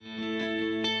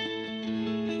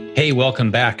Hey,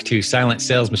 welcome back to Silent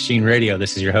Sales Machine Radio.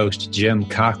 This is your host, Jim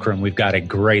Cockrum. We've got a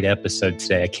great episode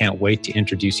today. I can't wait to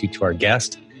introduce you to our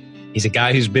guest. He's a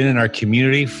guy who's been in our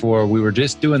community for, we were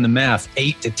just doing the math,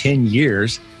 8 to 10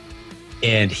 years.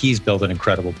 And he's built an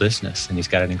incredible business, and he's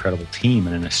got an incredible team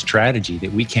and a strategy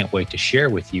that we can't wait to share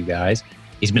with you guys.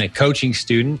 He's been a coaching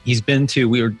student. He's been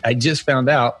to, I just found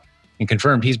out and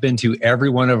confirmed, he's been to every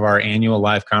one of our annual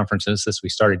live conferences since we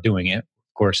started doing it.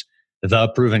 Of course,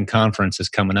 The Proven Conference is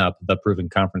coming up,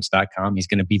 theprovenconference.com. He's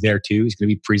going to be there too. He's going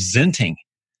to be presenting.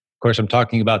 Of course, I'm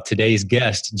talking about today's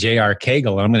guest, J.R.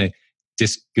 Cagle. I'm going to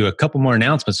just do a couple more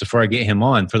announcements before I get him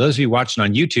on. For those of you watching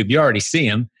on YouTube, you already see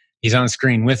him. He's on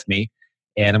screen with me.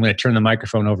 And I'm going to turn the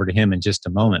microphone over to him in just a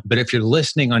moment. But if you're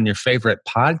listening on your favorite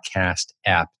podcast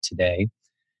app today,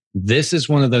 this is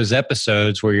one of those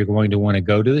episodes where you're going to want to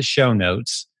go to the show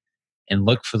notes and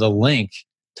look for the link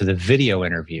to the video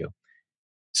interview.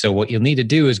 So what you'll need to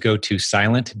do is go to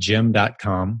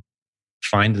silentjim.com,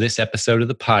 find this episode of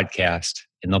the podcast,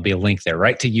 and there'll be a link there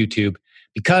right to YouTube,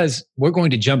 because we're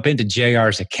going to jump into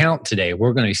JR's account today.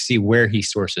 We're going to see where he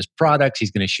sources products.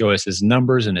 He's going to show us his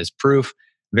numbers and his proof.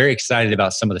 Very excited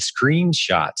about some of the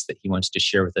screenshots that he wants to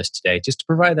share with us today, just to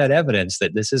provide that evidence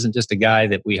that this isn't just a guy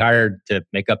that we hired to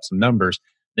make up some numbers.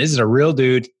 This is a real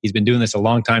dude. He's been doing this a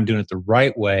long time, doing it the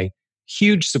right way.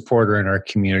 Huge supporter in our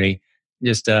community.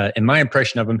 Just in my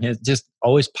impression of him, he's just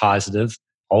always positive,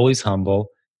 always humble,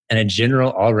 and a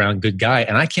general all-around good guy.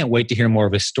 And I can't wait to hear more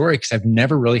of his story because I've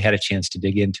never really had a chance to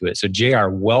dig into it. So JR,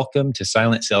 welcome to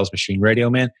Silent Sales Machine Radio,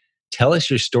 man. Tell us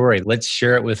your story. Let's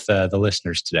share it with the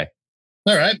listeners today.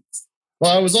 All right.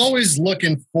 Well, I was always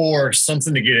looking for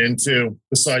something to get into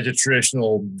besides a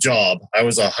traditional job. I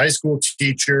was a high school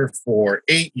teacher for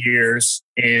 8 years,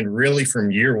 and really from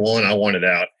year one, I wanted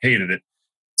out, hated it.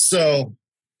 So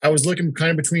I was looking kind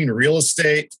of between real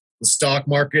estate, the stock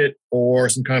market, or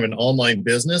some kind of an online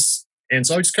business. And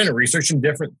so I was just kind of researching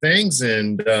different things.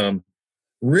 And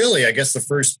really, I guess the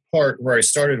first part where I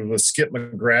started was Skip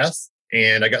McGrath.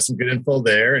 And I got some good info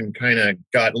there and kind of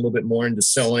got a little bit more into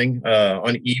selling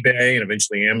on eBay and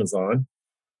eventually Amazon.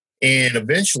 And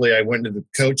eventually I went into the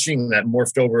coaching that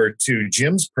morphed over to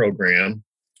Jim's program,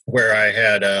 where I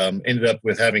had ended up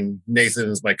with having Nathan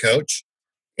as my coach.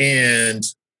 And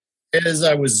as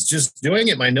I was just doing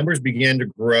it, my numbers began to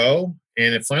grow.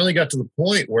 And it finally got to the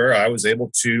point where I was able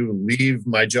to leave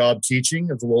my job teaching.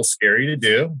 It was a little scary to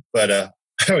do, but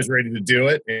I was ready to do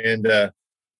it. And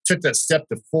took that step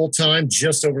to full-time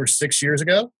just over 6 years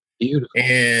ago. Beautiful.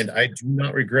 And I do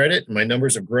not regret it. My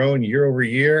numbers have grown year over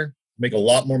year. Make a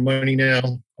lot more money now,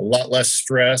 a lot less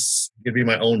stress. I can be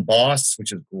my own boss,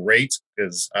 which is great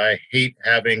because I hate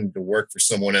having to work for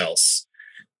someone else.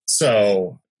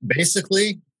 So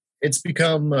basically, it's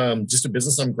become just a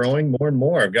business I'm growing more and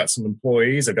more. I've got some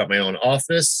employees. I've got my own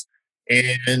office,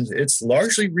 and it's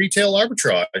largely retail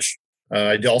arbitrage.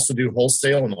 I also do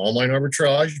wholesale and online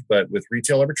arbitrage, but with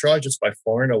retail arbitrage, it's by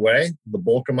far and away the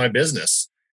bulk of my business.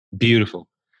 Beautiful.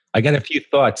 I got a few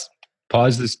thoughts.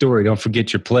 Pause the story. Don't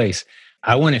forget your place.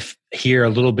 I want to hear a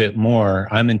little bit more.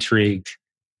 I'm intrigued.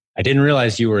 I didn't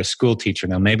realize you were a school teacher.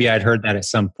 Now, maybe I'd heard that at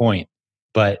some point,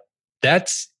 but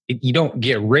you don't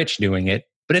get rich doing it,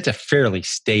 but it's a fairly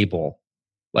stable,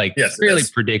 fairly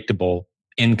predictable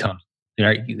income.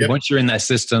 Right? Yep. Once you're in that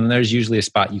system, there's usually a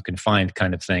spot you can find,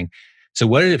 kind of thing. So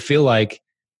what did it feel like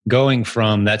going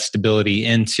from that stability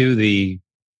into the,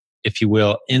 if you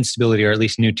will, instability, or at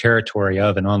least new territory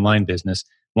of an online business?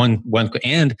 And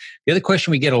the other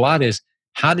question we get a lot is,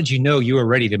 how did you know you were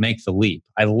ready to make the leap?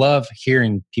 I love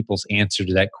hearing people's answer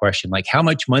to that question. Like, how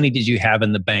much money did you have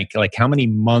in the bank? Like, how many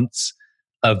months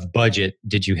of budget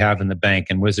did you have in the bank?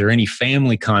 And was there any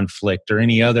family conflict or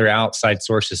any other outside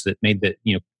sources that made that,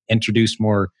 introduce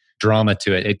more drama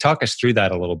to it? Talk us through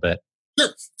that a little bit.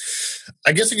 Sure.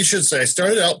 I guess you should say I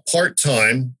started out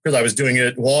part-time because I was doing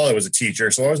it while I was a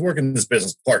teacher. So I was working this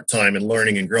business part-time and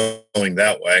learning and growing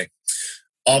that way.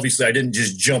 Obviously, I didn't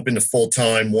just jump into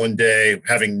full-time one day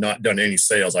having not done any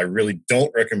sales. I really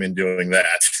don't recommend doing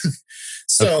that.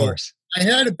 So I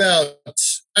had about,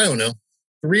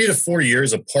 3 to 4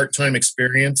 years of part-time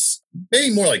experience,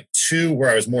 maybe more like 2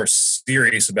 where I was more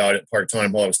serious about it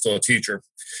part-time while I was still a teacher.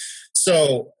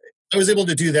 So I was able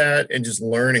to do that and just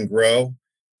learn and grow.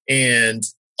 And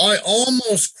I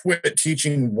almost quit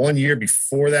teaching 1 year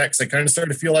before that because I kind of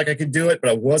started to feel like I could do it, but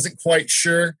I wasn't quite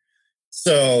sure.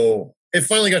 So it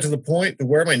finally got to the point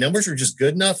where my numbers were just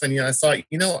good enough. And I thought,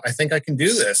 I think I can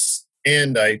do this.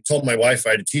 And I told my wife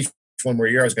I had to teach 1 more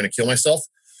year. I was going to kill myself.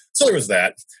 So there was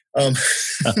that.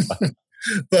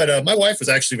 But my wife was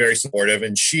actually very supportive,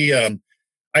 and she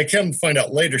I come to find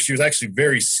out later she was actually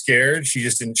very scared. She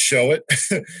just didn't show it.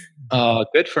 Oh,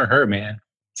 good for her, man.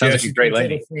 Sounds like a She great told her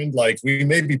lady. friend, like, we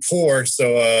may be poor,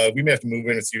 so we may have to move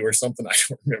in with you or something. I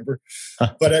don't remember.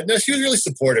 But no, she was really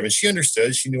supportive and she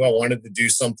understood. She knew I wanted to do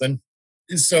something.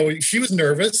 So she was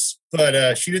nervous,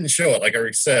 but she didn't show it, like I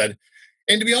already said.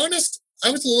 And to be honest,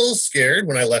 I was a little scared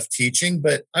when I left teaching,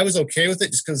 but I was okay with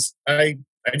it just because I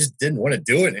just didn't want to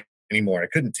do it anymore. I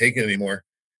couldn't take it anymore.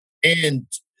 And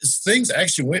things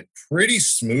actually went pretty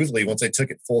smoothly once I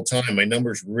took it full time. My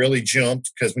numbers really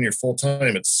jumped because when you're full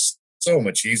time, it's so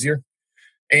much easier.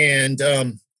 And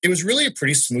it was really a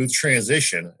pretty smooth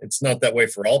transition. It's not that way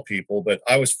for all people, but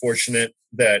I was fortunate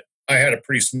that I had a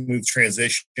pretty smooth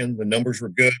transition. The numbers were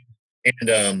good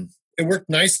and it worked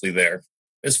nicely there.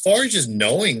 As far as just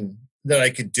knowing that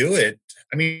I could do it,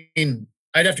 I mean,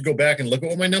 I'd have to go back and look at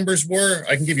what my numbers were.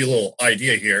 I can give you a little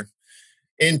idea here.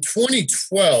 In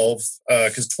 2012,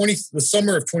 because the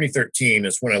summer of 2013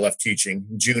 is when I left teaching,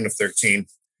 June of 13.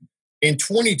 In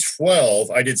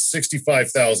 2012, I did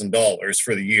 $65,000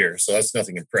 for the year, so that's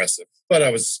nothing impressive. But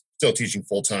I was still teaching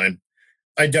full time.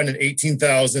 I'd done an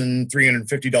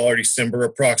 $18,350 December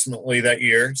approximately that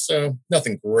year, so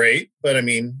nothing great. But I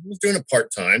mean, I was doing it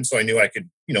part time, so I knew I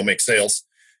could, make sales.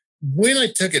 When I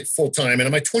took it full time,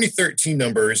 and my 2013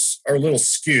 numbers are a little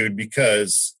skewed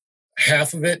because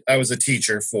half of it I was a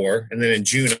teacher for, and then in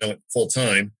June I went full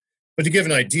time. But to give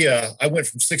an idea, I went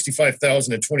from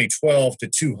 65,000 in 2012 to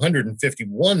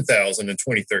 251,000 in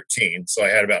 2013. So I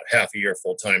had about half a year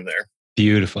full time there.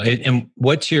 Beautiful. And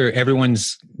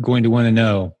everyone's going to want to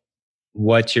know,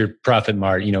 what's your profit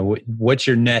margin? What's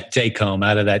your net take home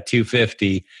out of that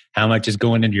 250? How much is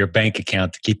going into your bank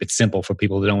account, to keep it simple for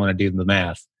people that don't want to do the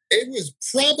math? It was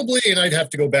probably, and I'd have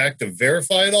to go back to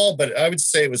verify it all, but I would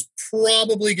say it was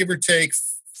probably, give or take,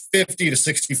 $50,000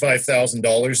 to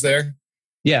 $65,000 there.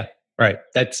 Yeah, right.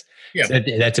 That's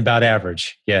about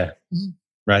average. Yeah, mm-hmm.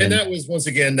 Right. And that was, once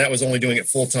again, that was only doing it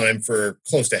full time for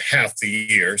close to half the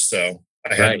year, so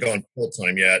I hadn't gone full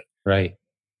time yet. Right,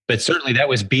 but certainly that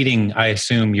was beating, I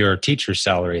assume, your teacher's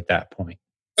salary at that point.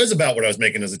 That was about what I was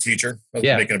making as a teacher. I was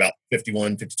making about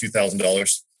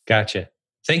 $52,000. Gotcha.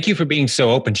 Thank you for being so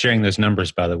open, sharing those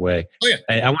numbers, by the way. Oh, yeah.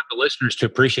 I want the listeners to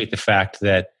appreciate the fact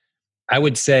that I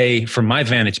would say, from my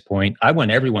vantage point, I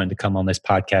want everyone to come on this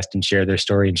podcast and share their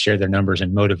story and share their numbers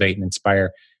and motivate and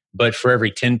inspire. But for every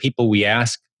 10 people we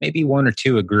ask, maybe 1 or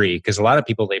 2 agree, because a lot of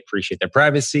people, they appreciate their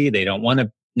privacy. They don't want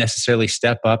to necessarily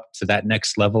step up to that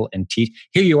next level and teach.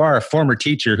 Here you are, a former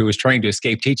teacher who was trying to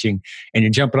escape teaching, and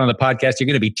you're jumping on the podcast. You're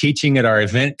going to be teaching at our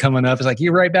event coming up. It's like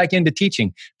you're right back into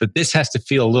teaching, but this has to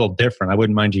feel a little different. I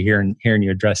wouldn't mind you hearing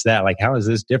you address that. Like, how is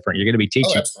this different? You're going to be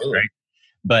teaching, right?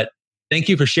 But thank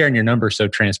you for sharing your numbers so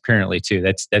transparently too.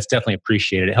 That's definitely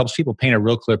appreciated. It helps people paint a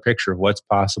real clear picture of what's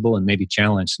possible and maybe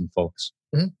challenge some folks.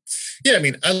 Mm-hmm. Yeah, I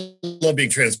mean, I love being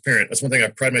transparent. That's one thing I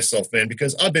pride myself in,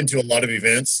 because I've been to a lot of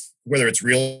events, whether it's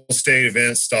real estate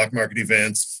events, stock market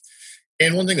events.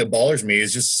 And one thing that bothers me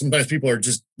is just sometimes people are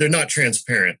they're not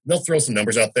transparent. They'll throw some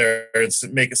numbers out there and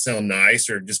make it sound nice,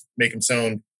 or just make them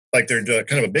sound like they're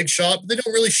kind of a big shot, but they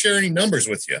don't really share any numbers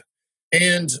with you.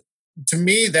 And to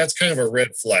me, that's kind of a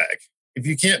red flag. If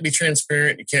you can't be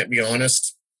transparent, you can't be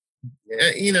honest,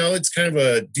 it's kind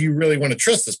of do you really want to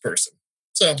trust this person?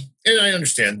 So, and I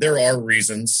understand there are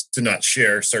reasons to not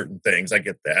share certain things. I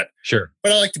get that. Sure.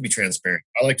 But I like to be transparent.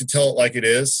 I like to tell it like it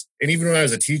is. And even when I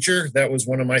was a teacher, that was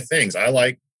one of my things. I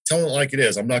like telling it like it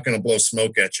is. I'm not going to blow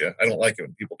smoke at you. I don't like it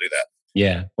when people do that.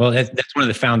 Yeah. Well, that's one of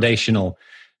the foundational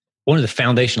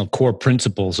core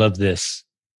principles of this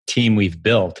team we've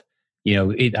built.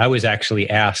 I was actually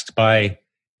asked by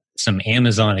some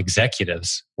Amazon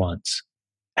executives once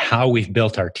how we've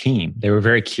built our team. They were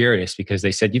very curious because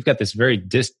they said, you've got this very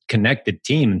disconnected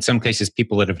team, in some cases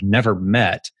people that have never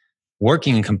met,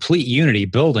 working in complete unity,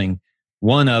 building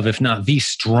one of, if not the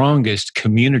strongest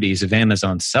communities of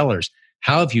Amazon sellers.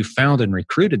 How have you found and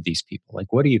recruited these people? Like,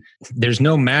 there's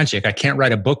no magic. I can't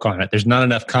write a book on it. There's not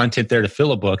enough content there to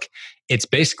fill a book. It's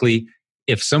basically,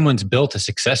 if someone's built a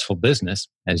successful business,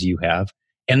 as you have,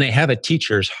 and they have a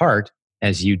teacher's heart,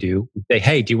 as you do, say,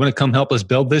 hey, do you want to come help us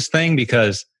build this thing?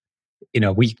 Because,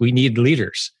 we need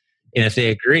leaders. And if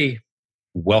they agree,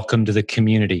 welcome to the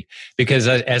community. Because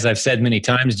as I've said many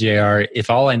times, JR, if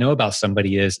all I know about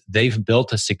somebody is they've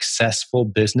built a successful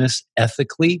business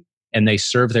ethically and they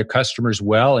serve their customers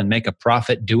well and make a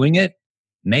profit doing it,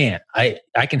 man, I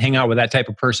can hang out with that type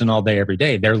of person all day, every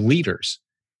day. They're leaders.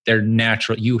 They're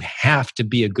natural. You have to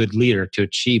be a good leader to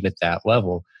achieve at that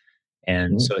level.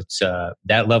 And so it's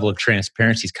that level of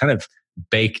transparency is kind of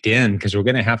baked in because we're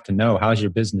going to have to know how's your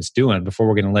business doing before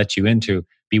we're going to let you into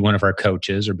be one of our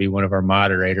coaches or be one of our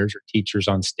moderators or teachers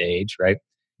on stage, right?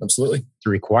 Absolutely. It's a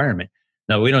requirement.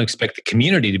 Now, we don't expect the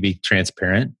community to be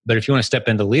transparent, but if you want to step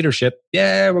into leadership,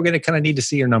 we're going to kind of need to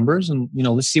see your numbers and,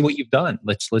 let's see what you've done.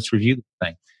 Let's review the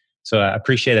thing. So I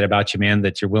appreciate it about you, man,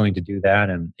 that you're willing to do that,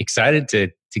 and excited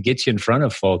to get you in front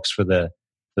of folks for the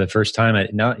first time.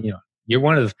 You're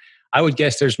one of, I would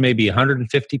guess there's maybe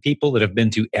 150 people that have been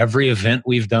to every event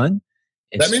we've done.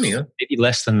 And that many, huh? Maybe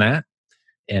less than that.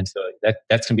 And so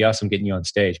that's going to be awesome getting you on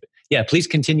stage. But yeah, please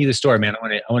continue the story, man.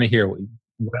 I want to hear what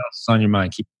else is on your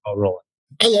mind. Keep it all rolling.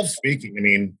 I love speaking. I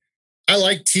mean, I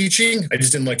like teaching. I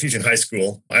just didn't like teaching high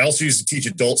school. I also used to teach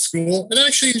adult school, and I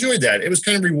actually enjoyed that. It was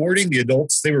kind of rewarding. The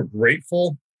adults, they were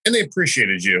grateful and they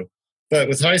appreciated you. But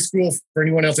with high school, for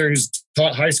anyone out there who's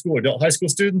taught high school, adult high school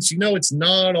students, it's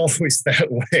not always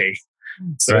that way.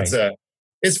 So right.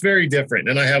 It's very different.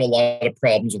 And I have a lot of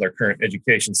problems with our current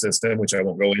education system, which I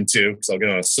won't go into because I'll get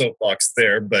on a soapbox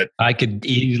there. But I could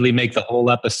easily make the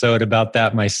whole episode about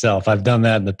that myself. I've done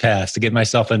that in the past to get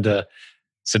myself into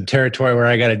some territory where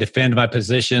I got to defend my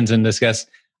positions and discuss.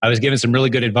 I was given some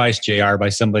really good advice, JR, by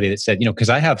somebody that said, because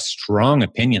I have strong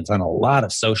opinions on a lot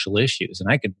of social issues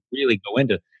and I could really go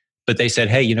into, but they said,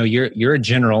 hey, you're a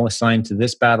general assigned to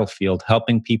this battlefield,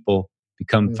 helping people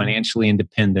become financially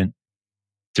independent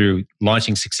through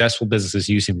launching successful businesses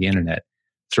using the internet.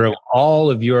 Throw all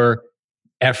of your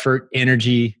effort,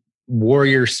 energy,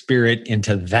 warrior spirit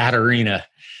into that arena.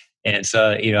 And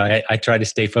so, I try to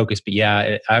stay focused, but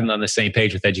I'm on the same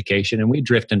page with education, and we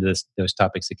drift into those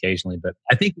topics occasionally. But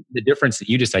I think the difference that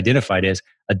you just identified is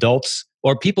adults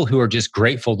or people who are just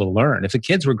grateful to learn. If the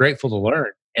kids were grateful to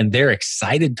learn and they're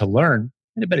excited to learn,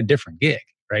 it'd have been a different gig,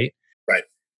 right? Right.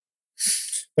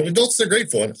 But adults, they're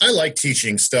grateful. And I like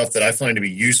teaching stuff that I find to be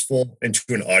useful and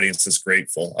to an audience that's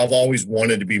grateful. I've always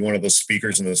wanted to be one of those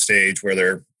speakers on the stage where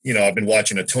they're, I've been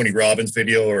watching a Tony Robbins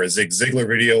video or a Zig Ziglar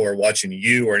video or watching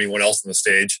you or anyone else on the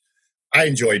stage. I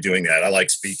enjoy doing that. I like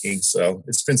speaking. So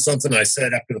it's been something I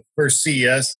said after the first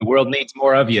CES. The world needs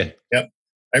more of you. Yep.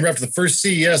 I remember after the first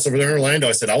CES over there in Orlando,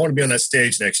 I said, I want to be on that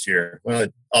stage next year. Well,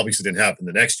 it obviously didn't happen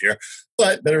the next year,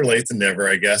 but better late than never,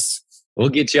 I guess. We'll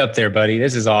get you up there, buddy.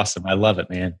 This is awesome. I love it,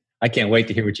 man. I can't wait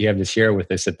to hear what you have to share with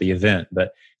us at the event.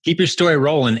 But keep your story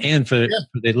rolling. And for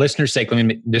the listeners' sake, let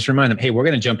me just remind them, hey, we're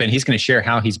going to jump in. He's going to share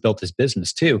how he's built his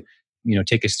business too.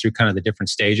 Take us through kind of the different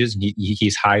stages.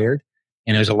 He's hired.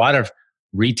 And there's a lot of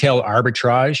retail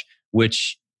arbitrage,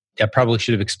 which I probably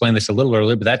should have explained this a little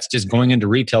earlier, but that's just going into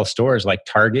retail stores like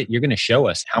Target. You're going to show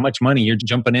us how much money you're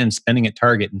jumping in, spending at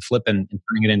Target and flipping and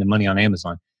turning it into money on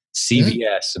Amazon,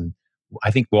 CVS. And I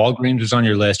think Walgreens was on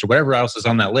your list or whatever else is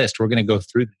on that list. We're going to go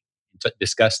through to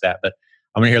discuss that. But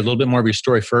I'm going to hear a little bit more of your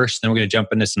story first, then we're going to jump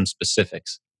into some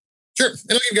specifics. Sure.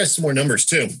 And I'll give you guys some more numbers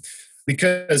too,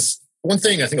 because one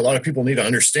thing I think a lot of people need to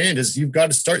understand is you've got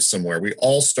to start somewhere. We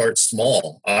all start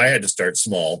small. I had to start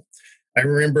small. I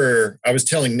remember I was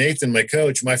telling Nathan, my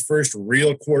coach, my first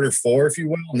real Q4, if you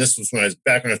will, and this was when I was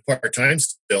part-time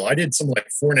still, I did something like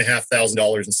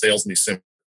 $4,500 in sales in December.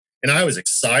 And I was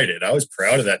excited. I was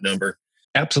proud of that number.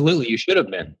 Absolutely. You should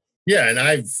have been. Yeah, and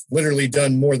I've literally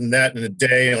done more than that in a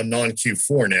day on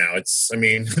non-Q4 now.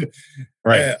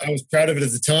 Right. I was proud of it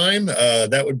at the time.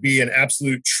 That would be an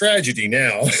absolute tragedy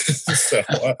now.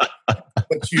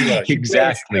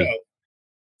 Exactly.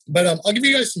 But I'll give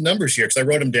you guys some numbers here because I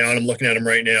wrote them down. I'm looking at them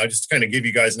right now just to kind of give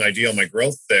you guys an idea on my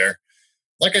growth there.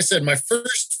 Like I said, my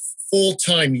first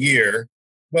full-time year,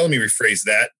 well, let me rephrase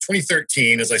that.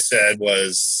 2013, as I said,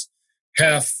 was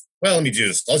let me do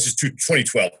this. Let's just do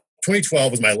 2012.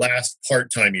 2012 was my last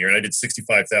part-time year, and I did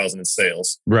 $65,000 in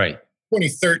sales. Right.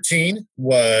 2013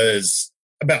 was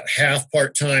about half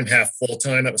part-time, half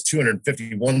full-time. That was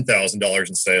 $251,000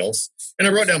 in sales. And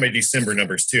I wrote down my December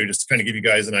numbers too, just to kind of give you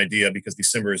guys an idea because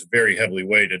December is very heavily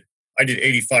weighted. I did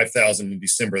 $85,000 in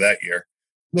December that year,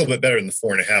 a little bit better than the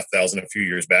 $4,500 a few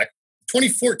years back.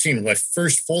 2014 was my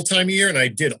first full-time year, and I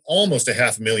did almost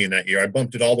 $500,000 that year. I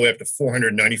bumped it all the way up to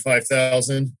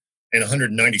 $495,000. And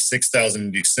 $196,000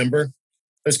 in December.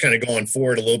 That's kind of going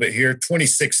forward a little bit here.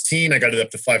 2016, I got it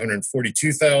up to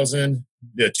 $542,000,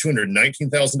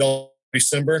 $219,000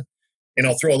 December. And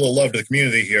I'll throw a little love to the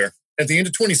community here. At the end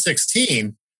of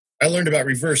 2016, I learned about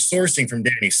reverse sourcing from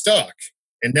Danny Stock.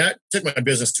 And that took my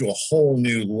business to a whole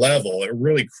new level. It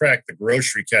really cracked the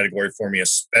grocery category for me,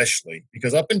 especially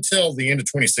because up until the end of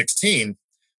 2016,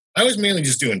 I was mainly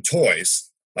just doing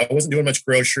toys. I wasn't doing much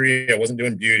grocery. I wasn't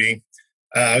doing beauty.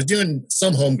 I was doing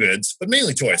some home goods, but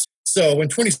mainly toys. So when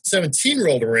 2017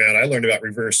 rolled around, I learned about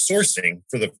reverse sourcing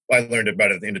I learned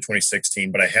about it at the end of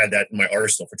 2016, but I had that in my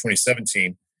arsenal for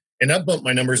 2017. And that bumped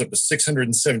my numbers up to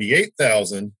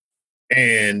 678,000.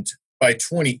 And by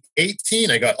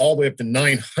 2018, I got all the way up to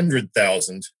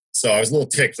 900,000. So I was a little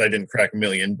ticked I didn't crack a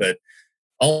million, but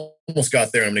almost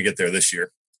got there. I'm going to get there this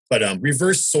year. But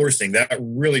reverse sourcing, that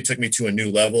really took me to a new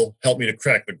level, helped me to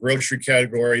crack the grocery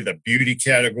category, the beauty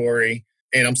category.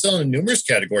 And I'm selling in numerous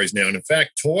categories now. And in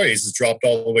fact, toys has dropped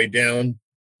all the way down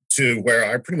to where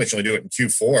I pretty much only do it in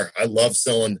Q4. I love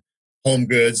selling home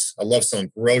goods. I love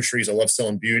selling groceries. I love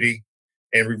selling beauty.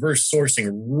 And reverse sourcing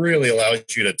really allows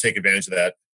you to take advantage of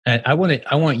that. And I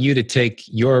want you to take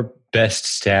your best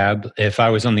stab. If I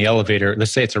was on the elevator,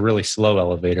 let's say it's a really slow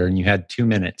elevator and you had 2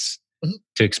 minutes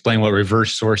to explain what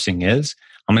reverse sourcing is,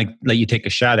 I'm going to let you take a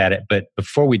shot at it. But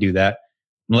before we do that,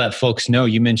 I'm going to let folks know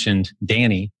you mentioned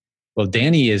Danny. Well,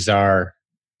 Danny is our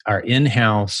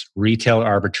in-house retail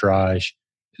arbitrage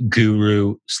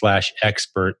guru /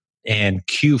 expert. And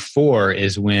Q4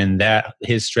 is when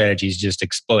his strategies just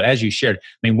explode. As you shared,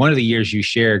 I mean, one of the years you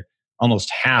shared,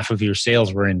 almost half of your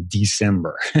sales were in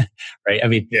December, right? I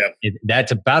mean,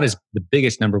 that's about the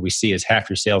biggest number we see is half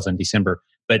your sales in December.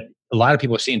 But a lot of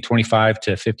people are seeing 25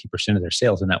 to 50% of their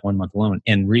sales in that 1 month alone.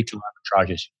 And retail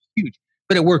arbitrage is huge,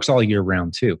 but it works all year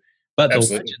round too. But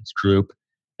Absolutely. The Legends Group,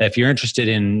 if you're interested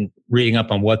in reading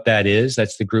up on what that is,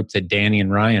 that's the group that Danny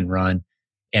and Ryan run.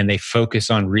 And they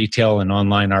focus on retail and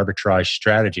online arbitrage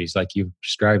strategies like you're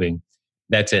describing.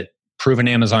 That's at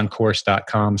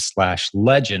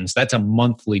provenamazoncourse.com/legends. That's a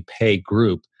monthly pay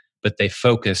group, but they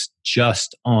focus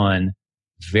just on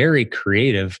very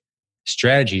creative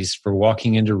strategies for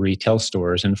walking into retail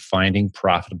stores and finding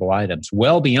profitable items,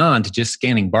 well beyond just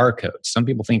scanning barcodes. Some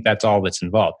people think that's all that's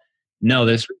involved. No,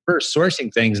 this reverse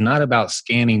sourcing thing is not about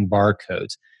scanning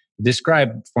barcodes.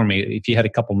 Describe for me, if you had a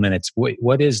couple minutes,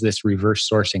 what is this reverse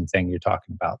sourcing thing you're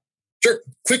talking about? Sure.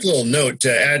 Quick little note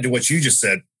to add to what you just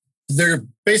said. There are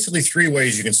basically 3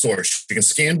 ways you can source. You can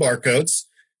scan barcodes,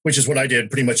 which is what I did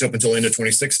pretty much up until the end of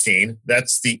 2016.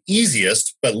 That's the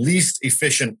easiest, but least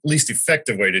efficient, least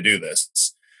effective way to do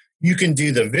this. You can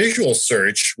do the visual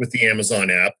search with the Amazon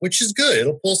app, which is good.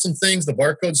 It'll pull some things the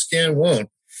barcode scan won't,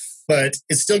 but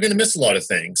it's still going to miss a lot of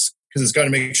things because it's got to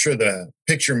make sure the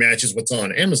picture matches what's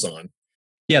on Amazon.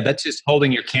 Yeah, that's just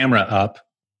holding your camera up.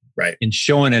 Right. And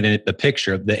showing it in the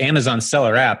picture. The Amazon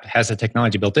Seller app has the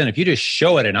technology built in. If you just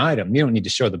show it an item, you don't need to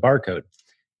show the barcode.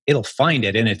 It'll find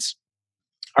it in its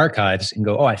archives and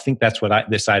go, oh, I think that's what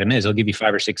this item is. It'll give you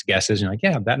 5 or 6 guesses. And you're like,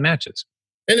 yeah, that matches.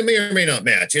 And it may or may not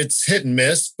match. It's hit and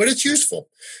miss, but it's useful.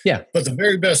 Yeah. But the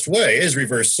very best way is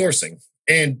reverse sourcing.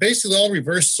 And basically all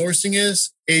reverse sourcing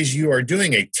is you are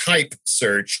doing a type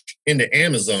search into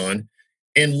Amazon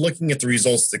and looking at the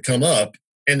results that come up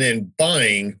and then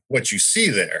buying what you see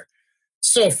there.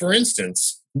 So for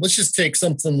instance, let's just take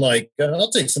something like,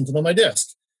 I'll take something on my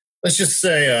desk. Let's just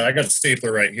say I got a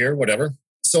stapler right here, whatever.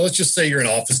 So let's just say you're in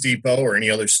Office Depot or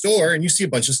any other store and you see a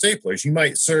bunch of staplers. You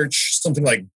might search something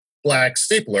like black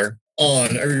stapler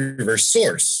on a reverse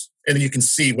source. And then you can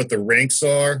see what the ranks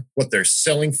are, what they're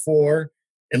selling for,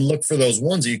 and look for those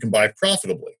ones that you can buy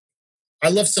profitably. I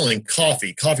love selling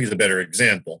coffee. Coffee is a better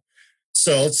example.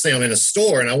 So let's say I'm in a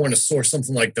store and I want to source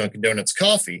something like Dunkin' Donuts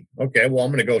coffee. Okay, well,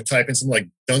 I'm going to go type in something like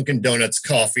Dunkin' Donuts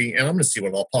coffee and I'm going to see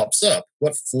what all pops up.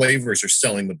 What flavors are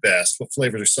selling the best? What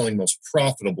flavors are selling most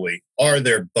profitably? Are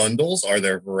there bundles? Are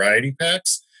there variety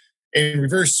packs? And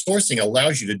reverse sourcing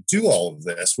allows you to do all of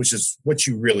this, which is what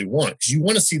you really want. Because you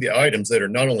want to see the items that are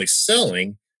not only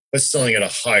selling, but selling at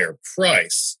a higher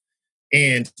price.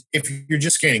 And if you're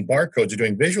just scanning barcodes or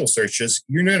doing visual searches,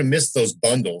 you're going to miss those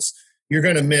bundles. You're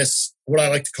going to miss what I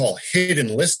like to call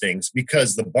hidden listings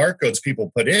because the barcodes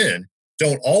people put in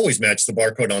don't always match the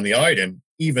barcode on the item,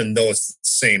 even though it's the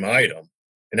same item.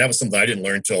 And that was something I didn't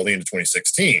learn until the end of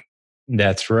 2016.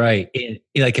 That's right.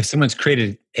 Like if someone's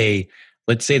created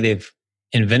let's say they've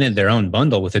invented their own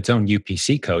bundle with its own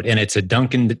UPC code, and it's a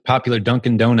popular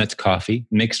Dunkin' Donuts coffee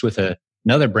mixed with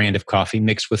another brand of coffee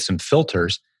mixed with some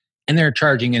filters, and they're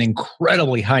charging an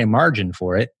incredibly high margin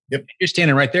for it. Yep. You're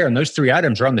standing right there, and those 3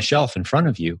 items are on the shelf in front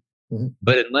of you. Mm-hmm.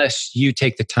 But unless you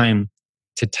take the time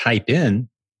to type in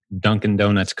Dunkin'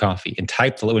 Donuts coffee and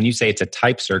when you say it's a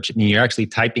type search, I mean, you're actually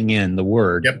typing in the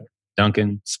word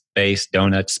Dunkin' space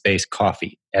Donuts space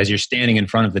coffee as you're standing in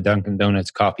front of the Dunkin'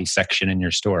 Donuts coffee section in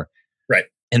your store. Right.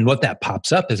 And what that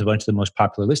pops up is a bunch of the most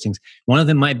popular listings. One of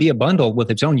them might be a bundle with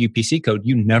its own UPC code.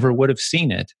 You never would have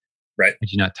seen it. Right.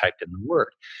 Had you not typed in the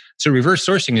word. So reverse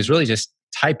sourcing is really just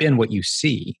type in what you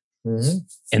see. Mm-hmm.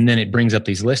 And then it brings up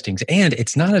these listings. And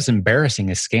it's not as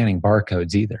embarrassing as scanning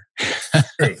barcodes either.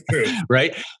 True.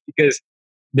 Right? Because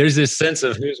there's this sense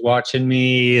of who's watching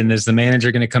me, and is the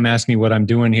manager going to come ask me what I'm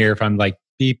doing here if I'm like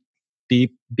beep,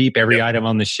 beep, beep every item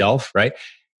on the shelf, right?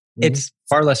 It's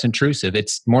far less intrusive.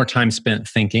 It's more time spent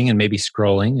thinking and maybe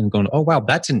scrolling and going, oh, wow,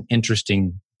 that's an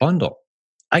interesting bundle.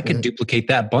 I could duplicate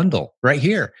that bundle right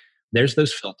here. There's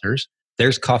those filters.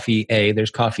 There's coffee A,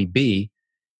 there's coffee B,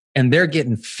 and they're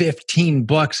getting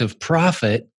 $15 of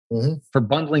profit for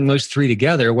bundling those three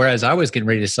together. Whereas I was getting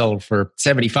ready to sell for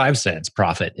 75 cents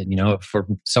profit, and for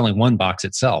selling one box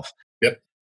itself. Yep.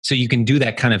 So you can do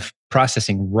that kind of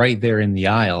processing right there in the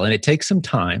aisle, and it takes some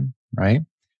time, right?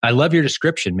 I love your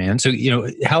description, man. So,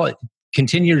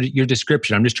 continue your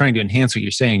description. I'm just trying to enhance what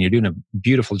you're saying. You're doing a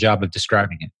beautiful job of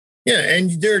describing it. Yeah,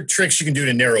 and there are tricks you can do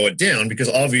to narrow it down, because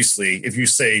obviously if you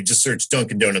say just search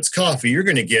Dunkin' Donuts coffee, you're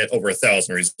going to get over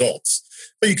 1,000 results.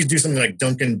 But you could do something like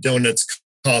Dunkin' Donuts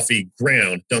coffee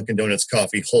ground, Dunkin' Donuts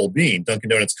coffee whole bean, Dunkin'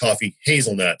 Donuts coffee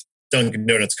hazelnut, Dunkin'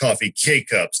 Donuts coffee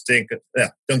K-Cups,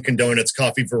 Dunkin' Donuts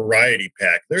coffee variety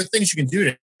pack. There are things you can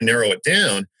do to narrow it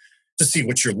down to see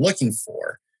what you're looking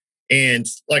for. And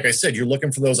like I said, you're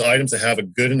looking for those items that have a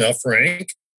good enough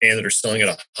rank and that are selling at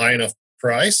a high enough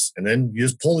price, and then you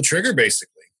just pull the trigger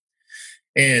basically.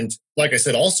 And like I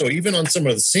said, also, even on some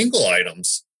of the single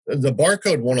items, the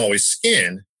barcode won't always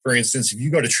scan. For instance, if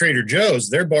you go to Trader Joe's,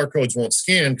 their barcodes won't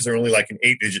scan because they're only like an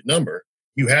 8-digit number.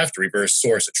 You have to reverse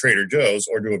source at Trader Joe's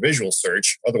or do a visual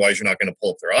search. Otherwise, you're not going to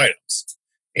pull up their items.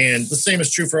 And the same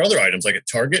is true for other items. Like at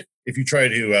Target, if you try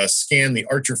to scan the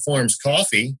Archer Farms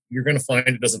coffee, you're going to find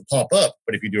it doesn't pop up.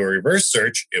 But if you do a reverse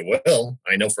search, it will.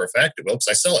 I know for a fact it will because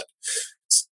I sell it.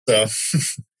 So,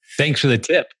 thanks for the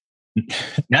tip.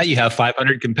 Now you have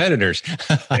 500 competitors.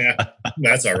 Yeah,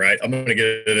 that's all right. I'm going to get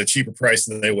it at a cheaper price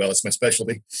than they will. It's my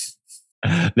specialty.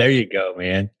 There you go,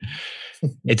 man.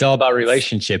 It's all about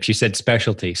relationships. You said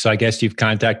specialty. So I guess you've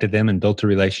contacted them and built a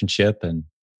relationship. And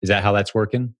is that how that's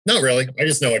working? Not really. I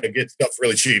just know how to get stuff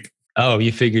really cheap. Oh,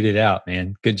 you figured it out,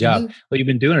 man. Good job. Well, you've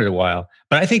been doing it a while.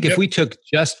 But I think if we took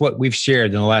just what we've shared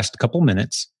in the last couple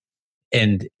minutes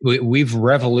and we've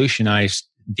revolutionized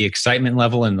the excitement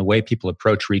level and the way people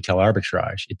approach retail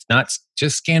arbitrage. It's not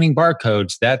just scanning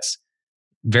barcodes. That's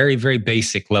very, very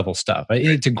basic level stuff.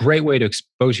 It's a great way to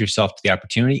expose yourself to the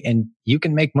opportunity, and you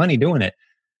can make money doing it.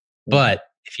 But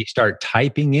if you start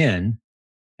typing in,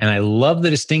 and I love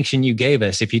the distinction you gave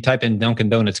us, if you type in Dunkin'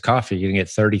 Donuts coffee, you can get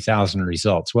 30,000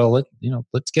 results. Well,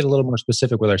 let's get a little more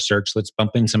specific with our search. Let's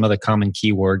bump in some other common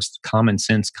keywords, common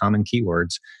sense, common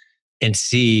keywords, and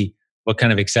see what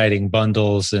kind of exciting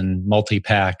bundles and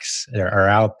multi-packs are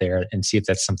out there, and see if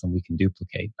that's something we can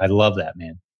duplicate. I love that,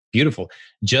 man. Beautiful.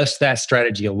 Just that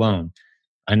strategy alone.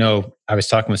 I know I was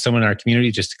talking with someone in our community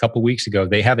just a couple of weeks ago.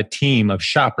 They have a team of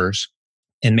shoppers,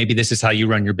 and maybe this is how you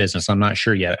run your business. I'm not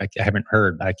sure yet. I haven't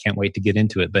heard. I can't wait to get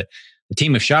into it. But the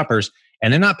team of shoppers,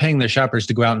 and they're not paying their shoppers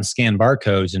to go out and scan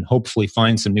barcodes and hopefully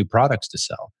find some new products to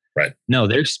sell. Right. No,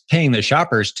 they're paying their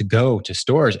shoppers to go to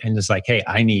stores and it's like, hey,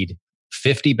 I need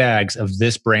 50 bags of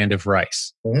this brand of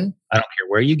rice. I don't care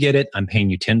where you get it. I'm paying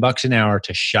you $10 an hour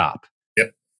to shop.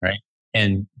 Yep. Right.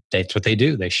 And that's what they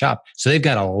do. They shop. So they've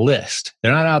got a list.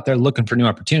 They're not out there looking for new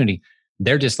opportunity.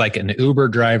 They're just like an Uber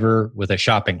driver with a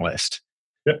shopping list.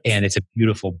 Yep. And it's a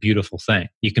beautiful, beautiful thing.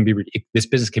 This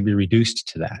business can be reduced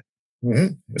to that.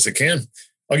 Yes, it can.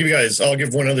 I'll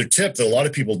give one other tip that a lot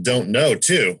of people don't know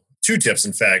too. 2 tips,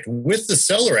 in fact. With the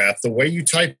seller app, the way you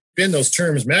type in those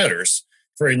terms matters.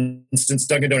 For instance,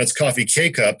 Dunkin' Donuts coffee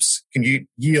K-Cups can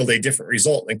yield a different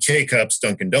result than K-Cups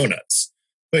Dunkin' Donuts.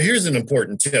 But here's an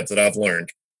important tip that I've learned.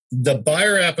 The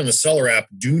buyer app and the seller app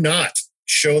do not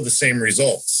show the same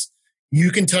results. You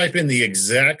can type in the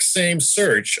exact same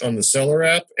search on the seller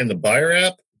app and the buyer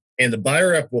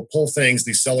app will pull things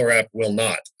the seller app will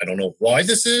not. I don't know why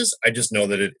this is. I just know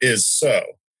that it is so.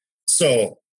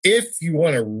 So if you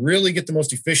want to really get the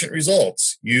most efficient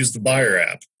results, use the buyer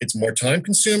app. It's more time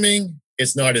consuming.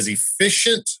 It's not as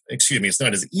efficient. It's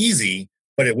not as easy,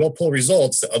 but it will pull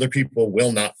results that other people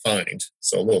will not find.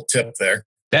 So a little tip there.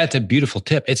 That's a beautiful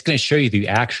tip. It's going to show you the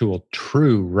actual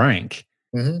true rank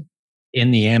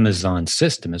in the Amazon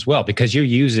system as well, because you're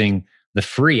using the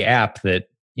free app that,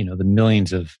 the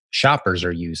millions of shoppers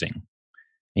are using,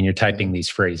 and you're typing these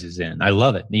phrases in. I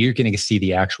love it. You're going to see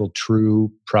the actual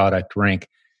true product rank.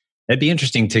 That'd be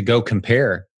interesting to go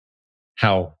compare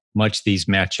how much these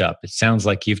match up. It sounds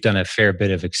like you've done a fair bit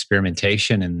of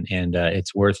experimentation, and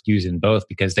it's worth using both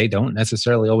because they don't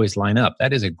necessarily always line up.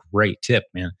 That is a great tip,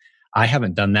 man. I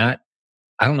haven't done that.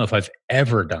 I don't know if I've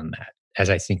ever done that as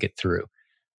I think it through.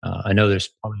 I know there's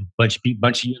probably a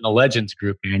bunch of you in the Legends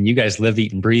group, man. You guys live,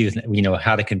 eat, and breathe,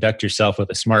 how to conduct yourself with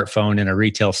a smartphone in a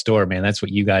retail store, man. That's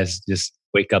what you guys just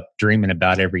wake up dreaming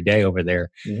about every day over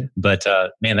there. But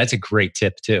man, that's a great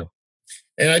tip too.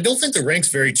 And I don't think the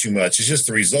ranks vary too much. It's just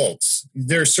the results.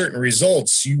 There are certain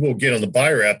results you will get on the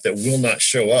buyer app that will not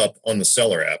show up on the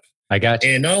seller app. I got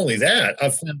you. And not only that,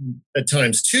 I've found at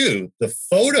times too, the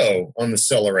photo on the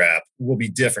seller app will be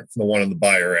different from the one on the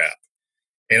buyer app.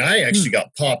 And I actually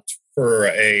got popped for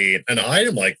an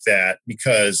item like that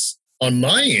because on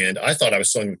my end, I thought I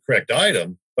was selling the correct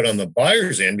item, but on the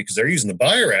buyer's end, because they're using the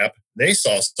buyer app, they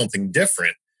saw something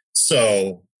different.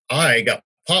 So I got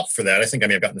popped for that. I think I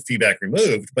may have gotten the feedback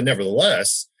removed, but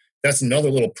nevertheless, that's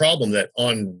another little problem that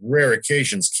on rare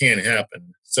occasions can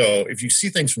happen. So if you see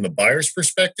things from the buyer's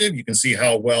perspective, you can see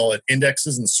how well it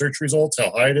indexes in search results,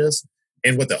 how high it is,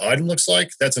 and what the item looks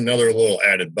like. That's another little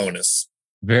added bonus.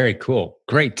 Very cool.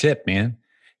 Great tip, man.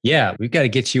 Yeah, we've got to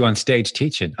get you on stage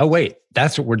teaching. Oh, wait,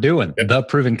 that's what we're doing. Yep.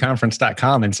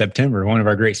 TheProvenConference.com in September. One of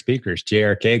our great speakers,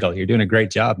 J.R. Cagle. You're doing a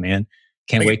great job, man.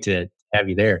 Can't wait to have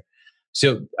you there.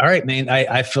 So, all right, man,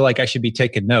 I feel like I should be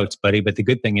taking notes, buddy. But the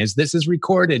good thing is this is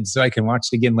recorded so I can watch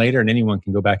it again later and anyone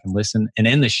can go back and listen. And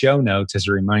in the show notes, as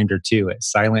a reminder too, at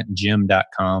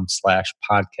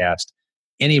silentjim.com/podcast,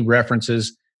 any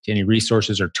references to any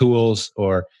resources or tools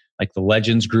or like the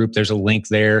Legends group, there's a link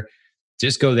there.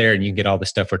 Just go there and you can get all the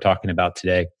stuff we're talking about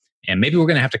today. And maybe we're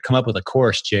going to have to come up with a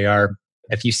course, JR.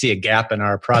 If you see a gap in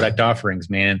our product offerings,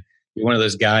 man, you're one of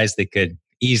those guys that could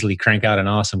easily crank out an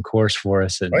awesome course for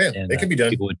us. And, it can be done.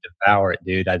 People would devour it,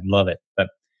 dude. I'd love it. But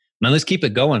man, let's keep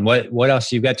it going. What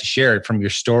else you've got to share from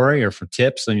your story or from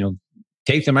tips? And you'll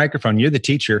take the microphone. You're the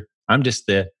teacher. I'm just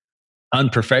the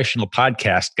unprofessional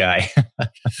podcast guy.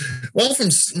 Well, from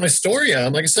my story,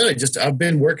 like I said, I've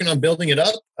been working on building it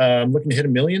up. I'm looking to hit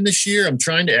 1 million this year. I'm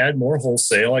trying to add more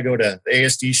wholesale. I go to the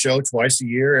ASD show twice a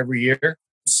year, every year.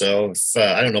 So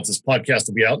I don't know if this podcast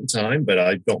will be out in time, but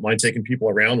I don't mind taking people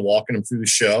around, walking them through the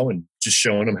show and just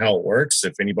showing them how it works.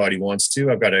 If anybody wants to,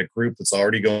 I've got a group that's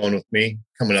already going with me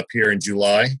coming up here in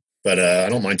July, but I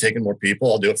don't mind taking more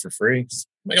people. I'll do it for free.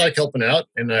 I like helping out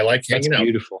and I like hanging out.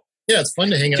 Beautiful. Yeah, it's fun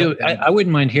to hang out. I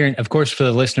wouldn't mind hearing, of course, for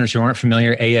the listeners who aren't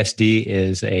familiar, ASD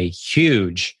is a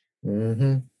huge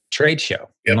trade show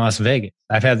in Las Vegas.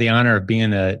 I've had the honor of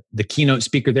being the keynote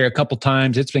speaker there a couple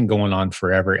times. It's been going on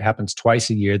forever. It happens twice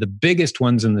a year. The biggest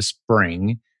one's in the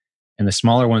spring and the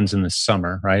smaller ones in the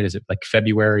summer, right? Is it like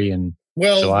February and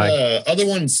July? Well, other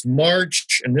one's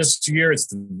March, and this year it's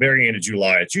the very end of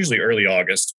July. It's usually early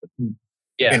August.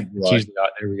 Yeah, it's usually,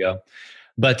 there we go.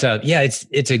 But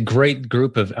it's a great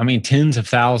group of, tens of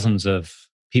thousands of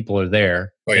people are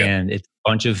there. Oh, yeah. And it's a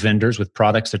bunch of vendors with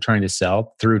products they're trying to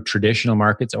sell through traditional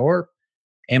markets or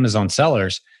Amazon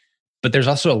sellers. But there's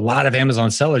also a lot of Amazon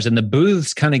sellers, and the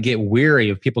booths kind of get weary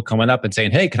of people coming up and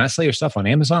saying, hey, can I sell your stuff on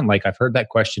Amazon? Like, I've heard that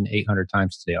question 800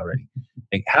 times today already.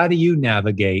 Like, how do you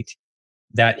navigate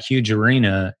that huge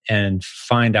arena and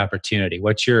find opportunity?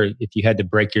 If you had to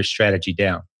break your strategy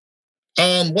down?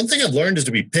 One thing I've learned is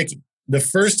to be picky. The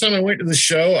first time I went to the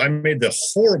show, I made the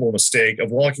horrible mistake of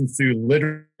walking through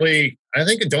literally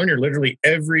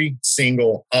every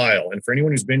single aisle. And for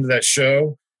anyone who's been to that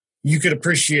show, you could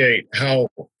appreciate how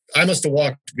I must have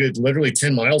walked literally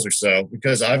 10 miles or so,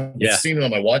 because I've seen it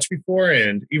on my watch before.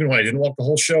 And even when I didn't walk the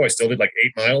whole show, I still did like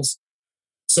 8 miles.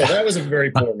 So that was a very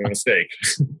poor mistake.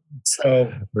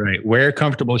 Right. Wear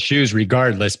comfortable shoes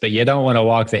regardless, but you don't want to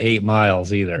walk the 8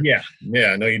 miles either. Yeah.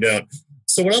 No, you don't.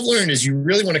 So what I've learned is you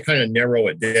really want to kind of narrow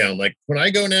it down. Like when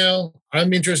I go now,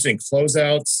 I'm interested in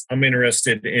closeouts. I'm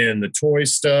interested in the toy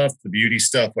stuff, the beauty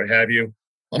stuff, what have you.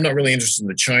 I'm not really interested in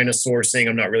the China sourcing.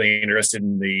 I'm not really interested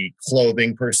in the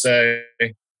clothing per se.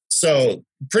 So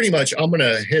pretty much I'm going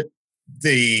to hit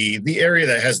the area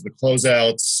that has the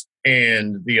closeouts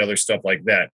and the other stuff like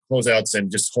that. Closeouts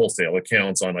and just wholesale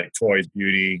accounts on like toys,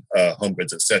 beauty, home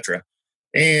goods, etc.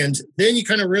 And then you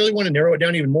kind of really want to narrow it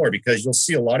down even more, because you'll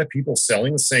see a lot of people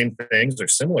selling the same things or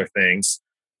similar things.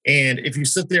 And if you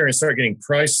sit there and start getting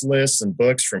price lists and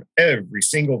books from every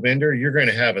single vendor, you're going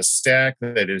to have a stack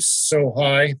that is so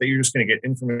high that you're just going to get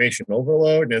information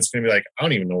overload. And it's going to be like, I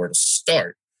don't even know where to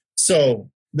start. So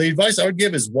the advice I would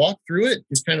give is walk through it,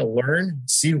 just kind of learn,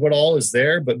 see what all is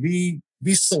there, but be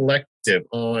selective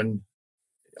on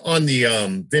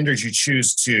the vendors you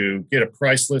choose to get a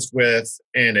price list with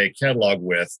and a catalog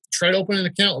with. Try to open an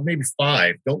account with maybe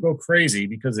 5. Don't go crazy,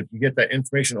 because if you get that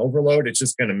information overload, it's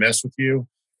just going to mess with you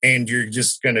and you're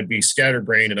just going to be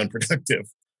scatterbrained and unproductive.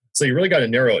 So you really got to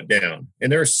narrow it down.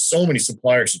 And there are so many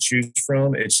suppliers to choose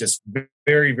from. It's just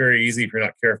very, very easy, if you're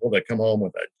not careful, to come home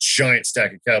with a giant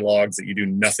stack of catalogs that you do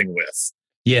nothing with.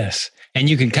 Yes. And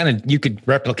you could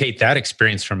replicate that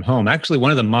experience from home. Actually,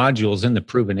 one of the modules in the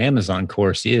Proven Amazon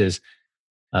course is,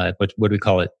 what do we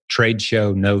call it? Trade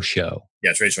show, no show.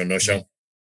 Yeah, trade show, no show.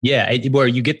 Yeah, where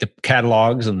you get the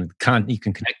catalogs and you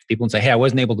can connect to people and say, "Hey, I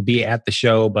wasn't able to be at the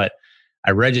show, but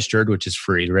I registered," which is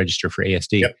free to register for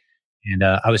ASD. Yep. And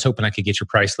I was hoping I could get your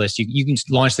price list. You can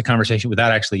launch the conversation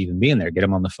without actually even being there. Get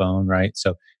them on the phone, right?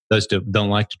 So those don't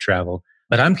like to travel.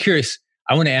 But I'm curious.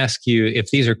 I want to ask you if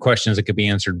these are questions that could be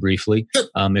answered briefly. Sure.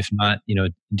 If not,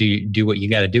 do what you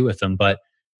got to do with them. But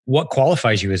what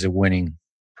qualifies you as a winning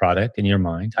product in your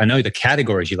mind? I know the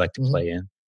categories you like to play in,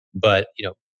 but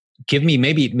give me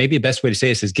maybe the best way to say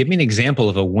this is give me an example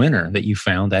of a winner that you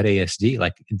found at ASD.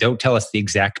 Like, don't tell us the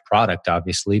exact product,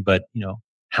 obviously, but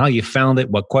how you found it,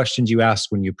 what questions you asked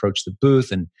when you approached the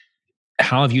booth, and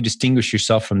how have you distinguished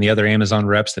yourself from the other Amazon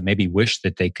reps that maybe wish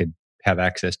that they could have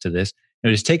access to this?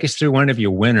 Just take us through one of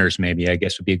your winners, maybe, I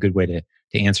guess would be a good way to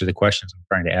answer the questions I'm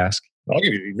trying to ask. I'll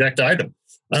give you the exact item.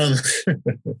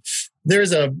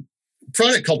 There's a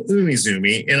product called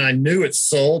Umizoomi, and I knew it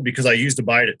sold because I used to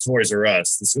buy it at Toys R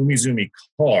Us, this Umizoomi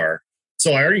car.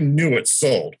 So I already knew it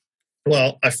sold.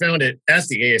 Well, I found it as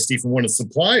the ASD from one of the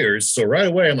suppliers. So right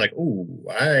away, I'm like, ooh,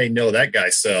 I know that guy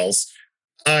sells.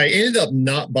 I ended up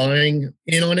not buying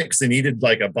in on it because I needed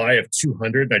like a buy of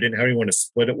 200. And I didn't have anyone to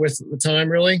split it with at the time,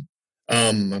 really.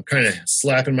 I'm kind of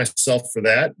slapping myself for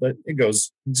that, but it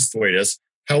goes just the way it is.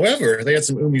 However, they had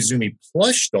some Umizoomi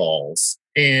plush dolls,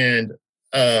 and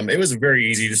it was a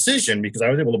very easy decision because I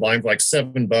was able to buy them for like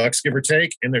 $7, give or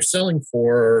take, and they're selling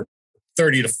for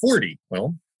 30 to 40.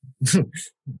 Well,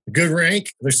 good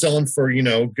rank. They're selling for,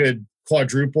 good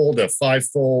quadruple to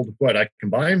fivefold what I can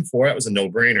buy them for. That was a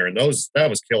no-brainer. And that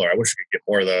was killer. I wish I could get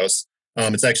more of those.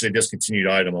 It's actually a discontinued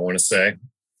item, I want to say.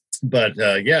 But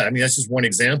that's just one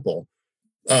example.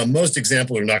 Most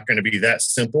examples are not going to be that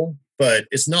simple, but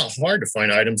it's not hard to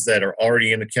find items that are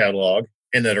already in the catalog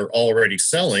and that are already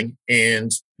selling.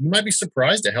 And you might be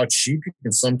surprised at how cheap you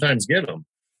can sometimes get them.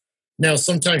 Now,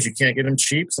 sometimes you can't get them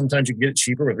cheap. Sometimes you can get it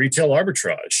cheaper with retail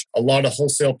arbitrage. A lot of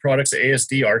wholesale products at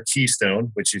ASD are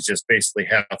Keystone, which is just basically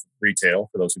half of retail,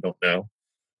 for those who don't know.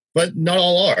 But not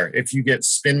all are. If you get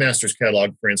Spin Master's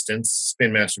catalog, for instance,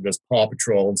 Spin Master does Paw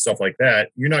Patrol and stuff like that,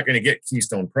 you're not going to get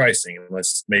Keystone pricing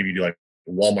unless maybe you do like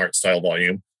Walmart style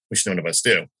volume, which none of us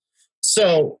do.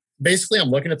 So basically, I'm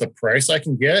looking at the price I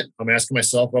can get. I'm asking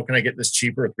myself, well, can I get this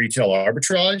cheaper with retail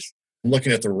arbitrage? I'm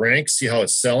looking at the rank, see how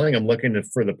it's selling. I'm looking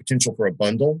for the potential for a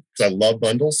bundle because I love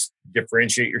bundles.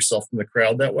 Differentiate yourself from the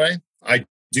crowd that way. I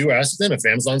do ask them if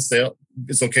Amazon sale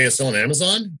is okay to sell on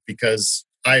Amazon because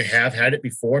I have had it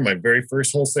before. My very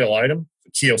first wholesale item,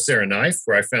 the Kyocera knife,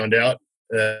 where I found out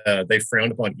they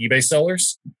frowned upon eBay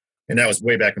sellers. And that was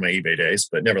way back in my eBay days.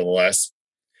 But nevertheless,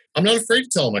 I'm not afraid to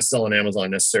tell them I sell on Amazon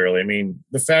necessarily. I mean,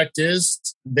 the fact is,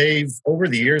 over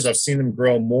the years, I've seen them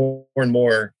grow more and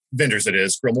more, vendors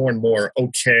grow more and more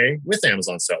okay with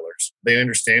Amazon sellers. They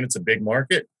understand it's a big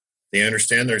market. They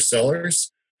understand their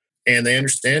sellers. And they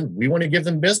understand we want to give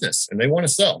them business and they want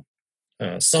to sell.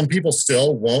 Some people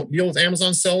still won't deal with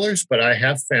Amazon sellers, but I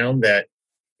have found that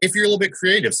if you're a little bit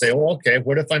creative, say, well, okay,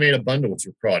 what if I made a bundle with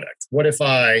your product? What if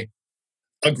I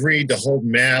agreed to hold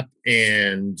MAP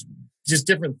and just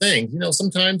different things?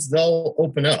 Sometimes they'll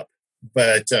open up,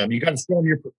 but you got to show them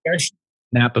your profession.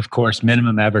 MAP, of course,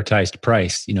 minimum advertised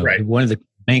price. Right. One of the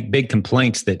big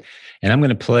complaints and I'm going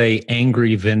to play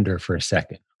angry vendor for a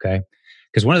second, okay?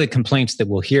 Because one of the complaints that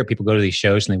we'll hear, people go to these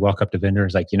shows and they walk up to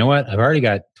vendors like, you know what? I've already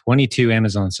got 22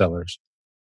 Amazon sellers.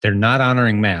 They're not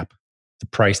honoring MAP, the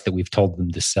price that we've told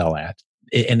them to sell at.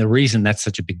 And the reason that's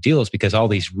such a big deal is because all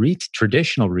these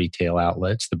traditional retail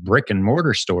outlets, the brick and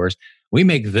mortar stores, we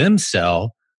make them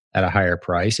sell at a higher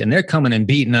price. And they're coming and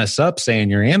beating us up saying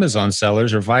your Amazon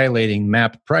sellers are violating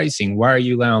MAP pricing. Why are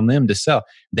you allowing them to sell?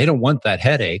 They don't want that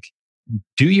headache.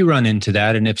 Do you run into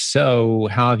that? And if so,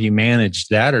 how have you managed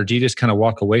that? Or do you just kind of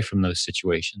walk away from those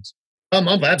situations?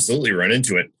 I've absolutely run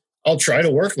into it. I'll try to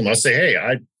work with them. I'll say, hey,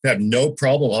 I have no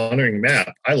problem honoring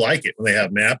MAP. I like it when they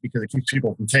have MAP because it keeps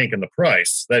people from tanking the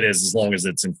price. That is, as long as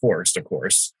it's enforced, of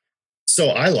course. So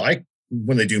I like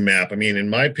when they do MAP. I mean, in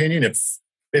my opinion,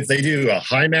 if they do a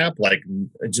high MAP, like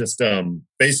just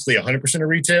basically 100% of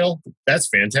retail, that's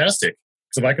fantastic.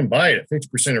 So if I can buy it at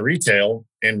 50% of retail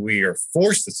and we are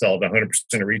forced to sell it at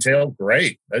 100% of retail,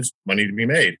 great. That's money to be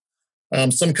made.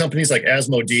 Some companies like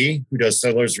Asmodee, who does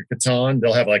Settlers or Catan,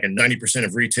 they'll have like a 90%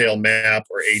 of retail MAP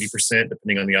or 80%,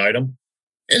 depending on the item.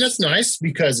 And that's nice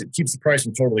because it keeps the price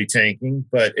from totally tanking,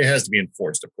 but it has to be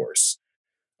enforced, of course.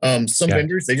 Some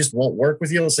vendors, they just won't work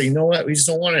with you. They'll say, you know what, we just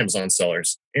don't want Amazon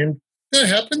sellers. And that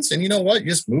happens. And you know what, you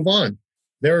just move on.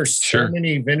 There are so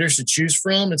many vendors to choose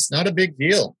from. It's not a big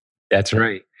deal. That's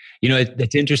right.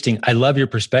 It's interesting. I love your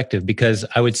perspective because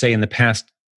I would say in the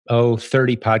past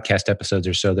 30 podcast episodes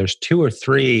or so, there's 2 or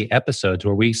 3 episodes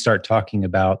where we start talking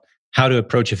about how to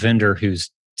approach a vendor who's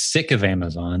sick of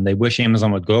Amazon. They wish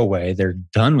Amazon would go away. They're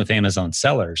done with Amazon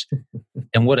sellers.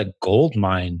 And what a gold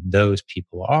mine those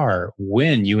people are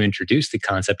when you introduce the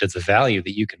concept of the value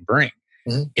that you can bring.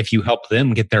 Mm-hmm. If you help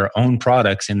them get their own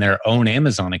products in their own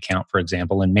Amazon account, for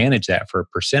example, and manage that for a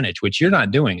percentage, which you're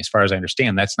not doing, as far as I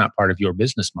understand, that's not part of your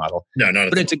business model. No,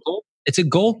 not but it's a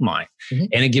gold mine,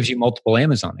 and it gives you multiple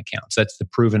Amazon accounts. That's the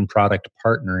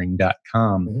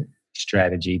provenproductpartnering.com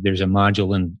strategy. There's a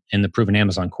module in the Proven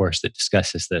Amazon course that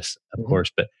discusses this, of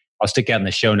course, but I'll stick out in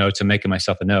the show notes and making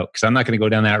myself a note because I'm not going to go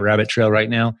down that rabbit trail right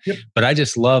now. Yep. But I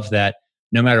just love that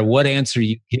no matter what answer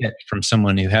you get from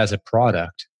someone who has a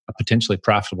product, a potentially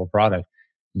profitable product,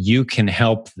 you can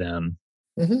help them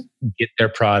get their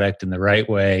product in the right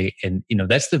way. And,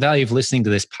 that's the value of listening to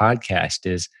this podcast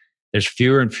is there's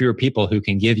fewer and fewer people who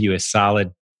can give you a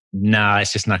solid, nah,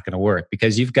 it's just not going to work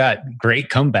because you've got great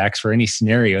comebacks for any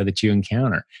scenario that you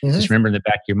encounter. Just remember in the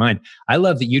back of your mind. I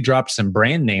love that you dropped some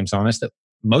brand names on us that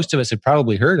most of us have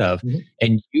probably heard of.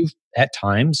 And you've at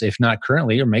times, if not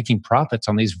currently, are making profits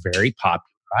on these very popular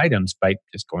items by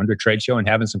just going to a trade show and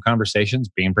having some conversations,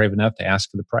 being brave enough to ask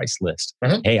for the price list.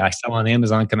 Hey, I sell on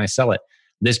Amazon. Can I sell it?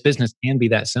 This business can be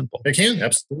that simple. It can,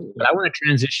 absolutely. But I want to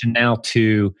transition now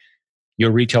to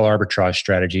your retail arbitrage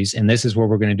strategies. And this is where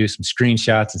we're going to do some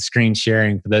screenshots and screen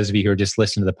sharing. For those of you who are just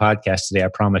listening to the podcast today, I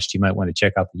promised you might want to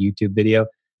check out the YouTube video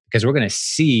because we're going to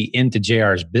see into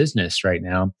JR's business right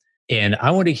now. And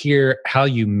I want to hear how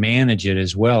you manage it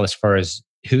as well, as far as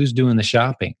who's doing the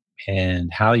shopping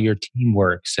and how your team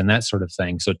works and that sort of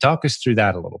thing. So talk us through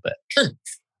that a little bit. Sure.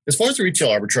 As far as the retail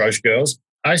arbitrage goes,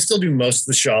 I still do most of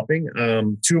the shopping.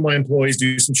 2 of my employees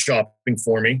do some shopping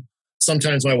for me.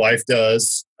 Sometimes my wife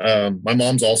does. My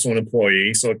mom's also an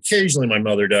employee, so occasionally my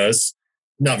mother does.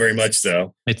 Not very much,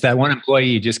 though. It's that one employee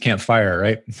you just can't fire,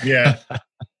 right? Yeah.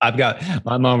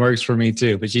 My mom works for me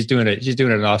too, but she's doing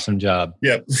an awesome job.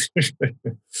 Yep.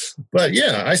 But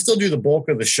yeah, I still do the bulk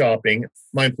of the shopping.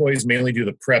 My employees mainly do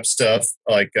the prep stuff,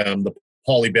 like the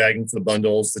poly bagging for the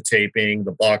bundles, the taping,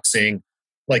 the boxing.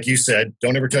 Like you said,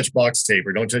 don't ever touch box tape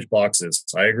or don't touch boxes.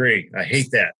 I agree. I hate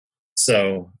that.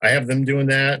 So I have them doing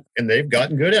that, and they've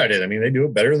gotten good at it. I mean, they do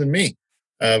it better than me.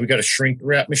 We got a shrink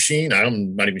wrap machine.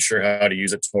 I'm not even sure how to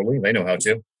use it totally. They know how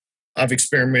to. I've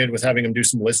experimented with having them do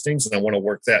some listings, and I want to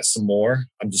work that some more.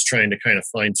 I'm just trying to kind of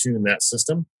fine tune that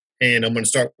system, and I'm going to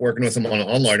start working with them on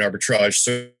online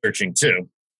arbitrage searching too.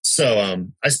 So,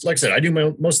 like I said, I do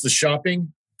most of the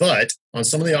shopping, but on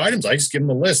some of the items, I just give them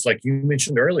a list. Like you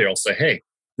mentioned earlier, I'll say, hey,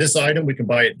 this item, we can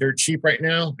buy it dirt cheap right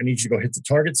now. I need you to go hit the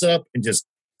targets up and just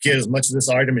get as much of this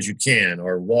item as you can.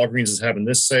 Or Walgreens is having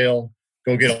this sale.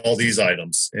 Go get all these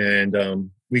items. And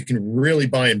we can really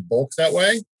buy in bulk that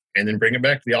way and then bring it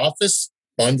back to the office,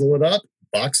 bundle it up,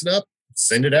 box it up,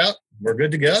 send it out. We're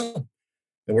good to go.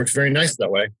 It works very nice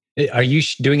that way. Are you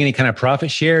doing any kind of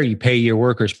profit share? You pay your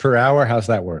workers per hour? How's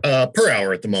that work? Per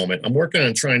hour at the moment. I'm working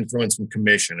on trying to throw in some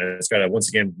commission. And it's got to, once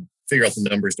again, figure out the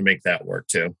numbers to make that work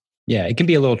too. Yeah, it can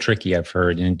be a little tricky, I've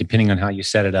heard, and depending on how you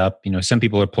set it up. Some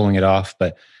people are pulling it off,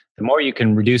 but the more you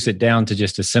can reduce it down to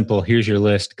just a simple, here's your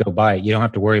list, go buy it. You don't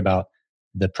have to worry about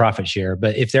the profit share.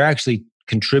 But if they're actually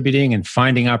contributing and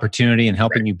finding opportunity and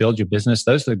helping you build your business,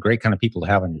 those are the great kind of people to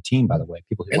have on your team, by the way.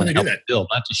 People who want to help you build,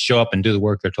 not just show up and do the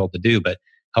work they're told to do, but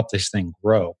help this thing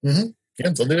grow. Mm-hmm.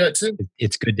 Yeah, they'll do that too.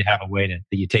 It's good to have a way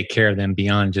that you take care of them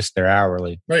beyond just their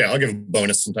hourly. Oh yeah, I'll give them a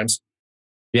bonus sometimes.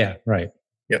 Yeah, right.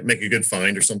 Yeah, make a good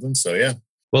find or something. So yeah.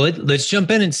 Well, let's jump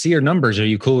in and see your numbers. Are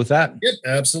you cool with that? Yep,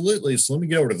 absolutely. So let me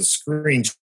get over to the screen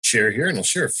share here, and I'll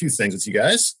share a few things with you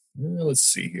guys. Let's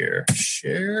see here.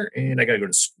 Share, and I got to go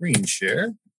to screen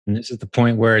share. And this is the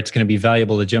point where it's going to be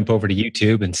valuable to jump over to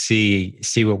YouTube and see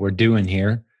what we're doing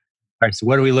here. All right, so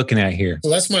what are we looking at here? So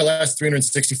that's my last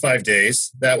 365 days.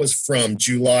 That was from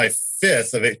July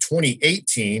 5th of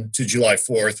 2018 to July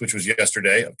 4th, which was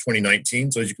yesterday of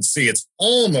 2019. So as you can see, it's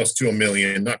almost to 1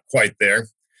 million, not quite there.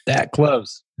 That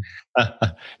close.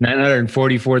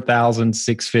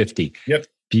 944,650. Yep.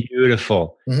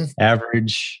 Beautiful. Mm-hmm.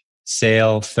 Average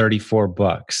sale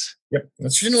 $34. Yep.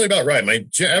 That's generally about right. My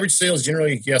average sale is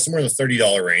generally, somewhere in the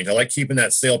 $30 range. I like keeping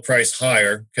that sale price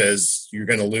higher because you're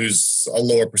going to lose a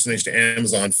lower percentage to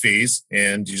Amazon fees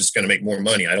and you're just going to make more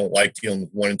money. I don't like dealing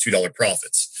with $1 and $2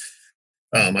 profits.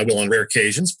 I will on rare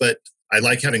occasions, but I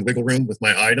like having wiggle room with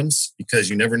my items because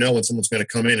you never know when someone's going to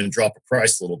come in and drop a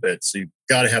price a little bit. So you've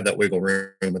got to have that wiggle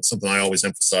room. It's something I always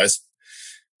emphasize.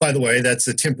 By the way, that's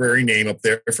a temporary name up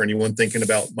there for anyone thinking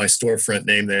about my storefront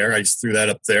name there. I just threw that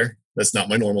up there. That's not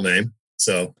my normal name.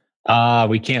 So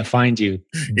We can't find you.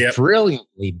 Yep.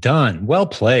 Brilliantly done. Well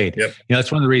played. Yep.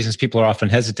 That's one of the reasons people are often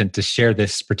hesitant to share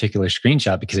this particular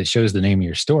screenshot because it shows the name of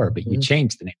your store, but you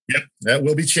changed the name. Yep. That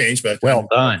will be changed, but well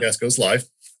done. Podcast goes live.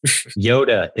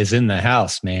 Yoda is in the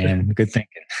house, man. Good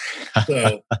thinking.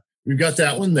 So we've got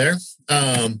that one there.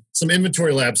 Some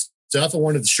Inventory Lab stuff. I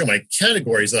wanted to show my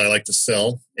categories that I like to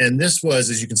sell. And this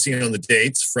was, as you can see on the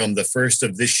dates, from the 1st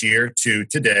of this year to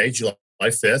today, July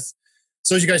 5th.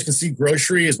 So as you guys can see,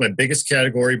 grocery is my biggest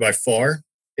category by far.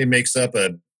 It makes up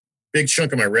a big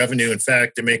chunk of my revenue. In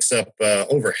fact, it makes up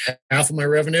over half of my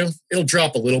revenue. It'll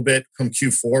drop a little bit come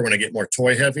Q4 when I get more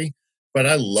toy heavy, but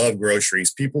I love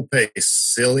groceries. People pay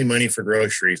silly money for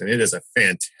groceries, and it is a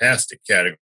fantastic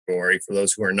category for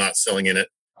those who are not selling in it.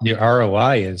 The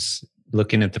ROI is,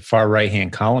 looking at the far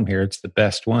right-hand column here, it's the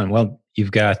best one. Well,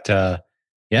 you've got,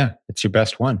 it's your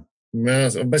best one. By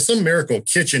some miracle,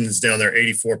 kitchen is down there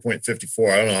 84.54.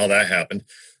 I don't know how that happened,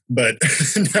 but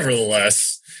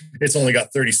nevertheless, it's only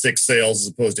got 36 sales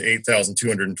as opposed to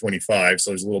 8,225. So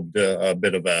there's a little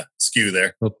bit of a skew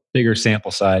there. A bigger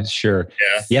sample size, sure.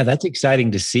 Yeah, that's exciting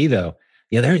to see, though.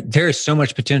 Yeah, there is so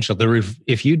much potential.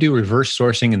 If you do reverse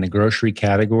sourcing in the grocery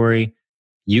category,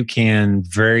 you can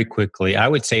very quickly, I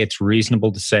would say it's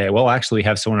reasonable to say, well, actually, we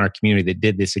have someone in our community that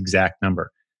did this exact number.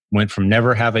 Went from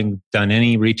never having done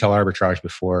any retail arbitrage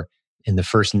before. In the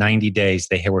first 90 days,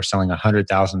 they were selling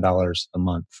 $100,000 a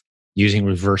month using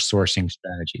reverse sourcing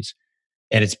strategies.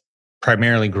 And it's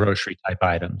primarily grocery type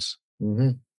items.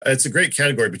 Mm-hmm. It's a great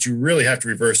category, but you really have to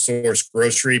reverse source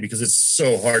grocery because it's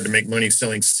so hard to make money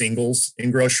selling singles in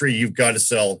grocery. You've got to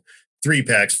sell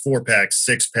 3-packs, 4-packs,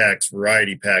 6-packs,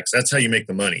 variety packs. That's how you make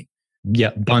the money.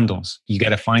 Yeah, bundles. You got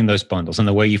to find those bundles. And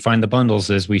the way you find the bundles,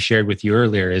 as we shared with you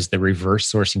earlier, is the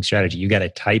reverse sourcing strategy. You got to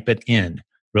type it in.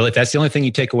 Really, if that's the only thing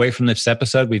you take away from this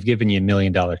episode, we've given you $1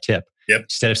 million tip. Yep.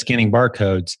 Instead of scanning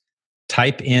barcodes,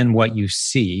 type in what you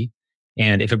see.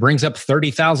 And if it brings up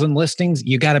 30,000 listings,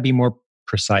 you got to be more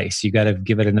precise. You got to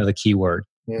give it another keyword.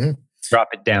 Mm-hmm. Drop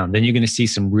it down. Then you're going to see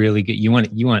some really good, you want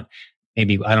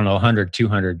maybe, 100,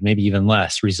 200, maybe even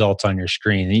less results on your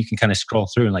screen. And you can kind of scroll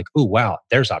through and like, oh, wow,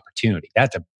 there's opportunity.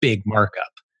 That's a big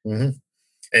markup. Mm-hmm.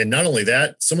 And not only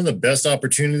that, some of the best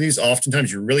opportunities,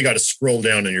 oftentimes you really got to scroll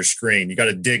down on your screen. You got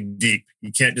to dig deep.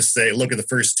 You can't just say, look at the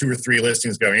first 2 or 3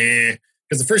 listings, go,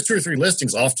 because the first 2 or 3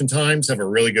 listings oftentimes have a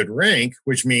really good rank,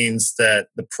 which means that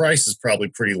the price is probably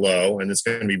pretty low and it's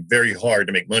going to be very hard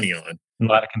to make money on. A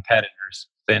lot of competitors,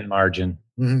 thin margin.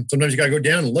 Mm-hmm. Sometimes you got to go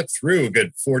down and look through a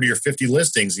good 40 or 50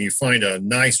 listings and you find a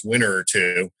nice winner or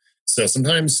two. So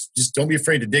sometimes just don't be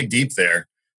afraid to dig deep there.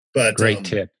 But great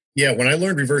tip. Yeah, when I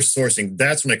learned reverse sourcing,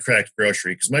 that's when I cracked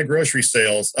grocery because my grocery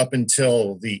sales up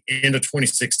until the end of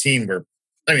 2016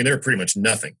 they were pretty much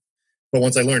nothing. But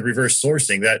once I learned reverse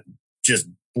sourcing, that just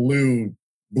blew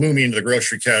me into the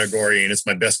grocery category, and it's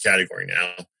my best category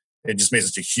now. It just made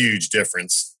such a huge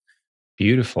difference.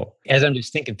 Beautiful. As I'm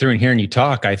just thinking through and hearing you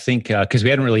talk, I think because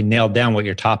we hadn't really nailed down what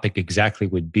your topic exactly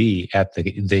would be at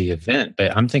the event,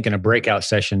 but I'm thinking a breakout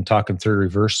session talking through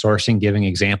reverse sourcing, giving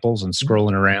examples and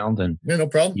scrolling around. And yeah, no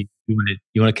problem. You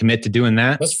want to commit to doing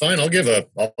that? That's fine. I'll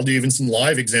do even some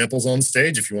live examples on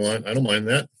stage if you want. I don't mind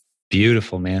that.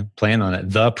 Beautiful, man. Plan on it.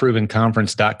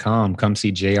 Theprovenconference.com. Come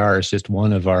see JR. It's just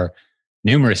one of our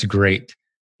numerous great.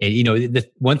 The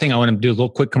one thing I want to do a little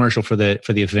quick commercial for the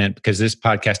event, because this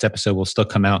podcast episode will still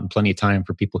come out in plenty of time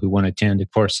for people who want to attend.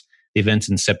 Of course, the event's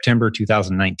in September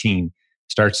 2019,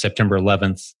 starts September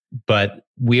 11th, but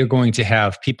we are going to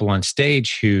have people on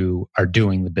stage who are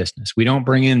doing the business. We don't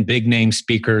bring in big name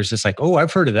speakers. It's like, oh,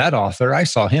 I've heard of that author. I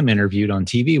saw him interviewed on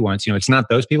TV once. It's not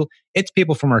those people. It's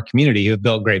people from our community who have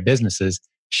built great businesses,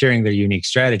 sharing their unique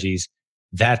strategies.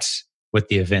 That's what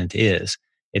the event is.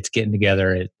 It's getting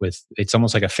together it's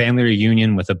almost like a family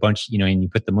reunion with a bunch, and you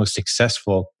put the most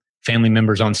successful family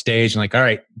members on stage and like, all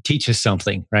right, teach us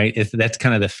something, right? That's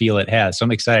kind of the feel it has. So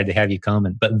I'm excited to have you come.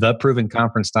 But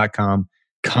theprovenconference.com,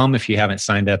 come if you haven't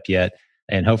signed up yet.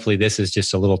 And hopefully this is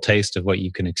just a little taste of what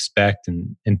you can expect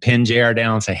and pin JR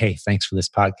down and say, hey, thanks for this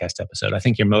podcast episode. I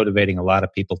think you're motivating a lot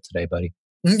of people today, buddy.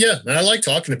 Yeah. And I like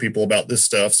talking to people about this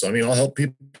stuff. So, I'll help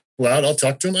people out. I'll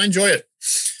talk to them. I enjoy it.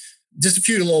 Just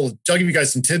I'll give you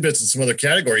guys some tidbits and some other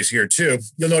categories here too.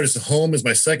 You'll notice the home is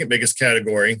my second biggest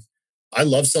category. I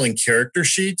love selling character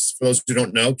sheets. For those who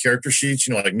don't know, character sheets,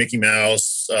 like Mickey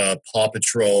Mouse, Paw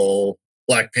Patrol,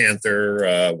 Black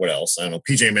Panther, what else? I don't know,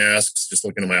 PJ Masks, just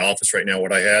looking at my office right now,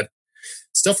 what I had.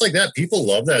 Stuff like that. People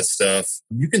love that stuff.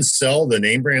 You can sell the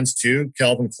name brands too.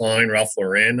 Calvin Klein, Ralph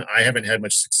Lauren. I haven't had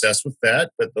much success with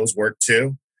that, but those work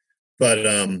too. But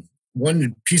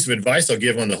one piece of advice I'll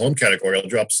give on the home category, I'll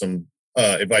drop some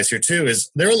advice here too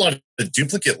is there are a lot of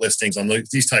duplicate listings on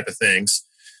these type of things.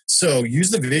 So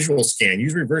use the visual scan,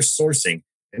 use reverse sourcing,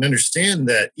 and understand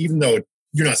that even though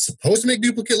you're not supposed to make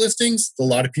duplicate listings, a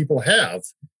lot of people have.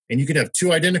 And you can have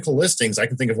two identical listings. I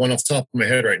can think of one off the top of my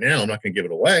head right now. I'm not going to give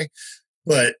it away.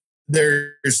 But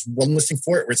there's one listing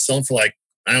for it where it's selling for like,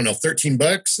 I don't know, $13.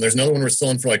 And there's another one we're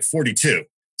selling for like 42.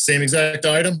 Same exact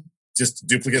item, just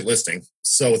duplicate listing.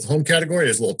 So with the home category,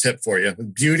 there's a little tip for you.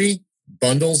 With beauty,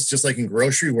 bundles, just like in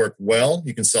grocery, work well.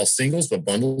 You can sell singles, but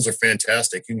bundles are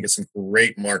fantastic. You can get some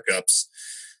great markups.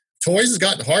 Toys has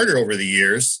gotten harder over the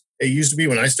years. It used to be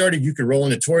when I started, you could roll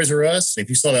into Toys R Us. And if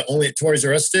you saw that only at Toys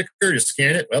R Us sticker, just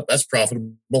scan it. Well, that's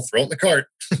profitable. Throw it in the cart.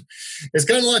 It's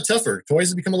gotten a lot tougher. Toys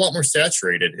have become a lot more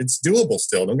saturated. It's doable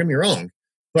still, don't get me wrong.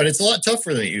 But it's a lot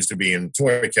tougher than it used to be in the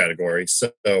toy category.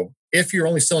 So if you're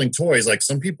only selling toys like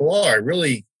some people are, I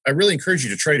really encourage you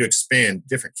to try to expand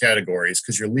different categories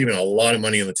because you're leaving a lot of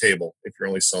money on the table if you're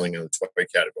only selling in the toy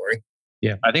category.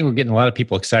 Yeah, I think we're getting a lot of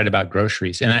people excited about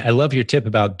groceries. And I love your tip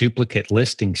about duplicate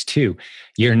listings too.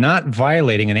 You're not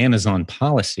violating an Amazon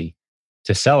policy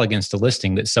to sell against a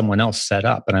listing that someone else set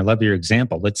up. And I love your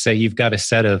example. Let's say you've got a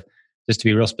set of, just to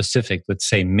be real specific, let's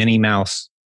say Minnie Mouse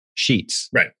sheets.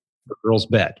 Right. For a girl's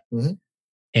bed. Mm-hmm.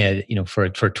 And, for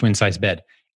a twin size bed.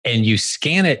 And you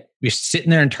scan it, you're sitting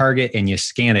there in Target and you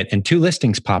scan it and two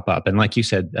listings pop up. And like you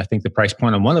said, I think the price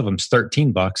point on one of them is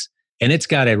 $13 and it's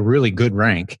got a really good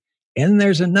rank. And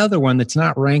there's another one that's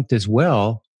not ranked as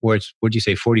well, where it's, what'd you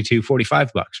say, $42,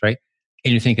 $45, right?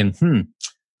 And you're thinking,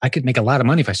 I could make a lot of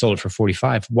money if I sold it for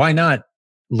 45. Why not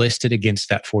list it against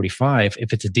that 45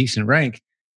 if it's a decent rank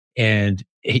and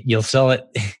you'll sell it?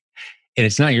 And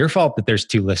it's not your fault that there's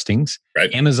two listings.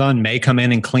 Right. Amazon may come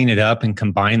in and clean it up and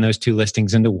combine those two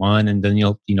listings into one, and then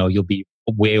you'll be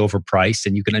way overpriced,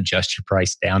 and you can adjust your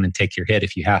price down and take your hit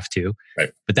if you have to.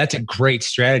 Right. But that's a great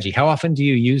strategy. How often do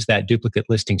you use that duplicate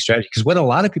listing strategy? Because what a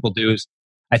lot of people do is,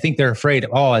 I think they're afraid,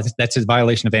 that's a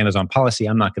violation of Amazon policy.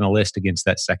 I'm not going to list against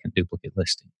that second duplicate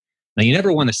listing. Now, you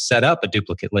never want to set up a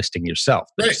duplicate listing yourself.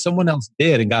 But if someone else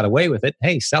did and got away with it,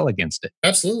 hey, sell against it.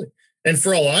 Absolutely. And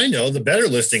for all I know, the better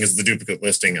listing is the duplicate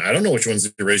listing. I don't know which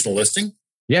one's the original listing.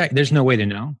 Yeah, there's no way to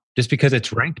know. Just because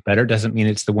it's ranked better doesn't mean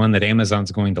it's the one that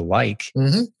Amazon's going to like.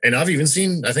 Mm-hmm. And I've even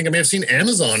seen, I think I may have seen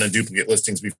Amazon on duplicate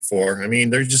listings before. I mean,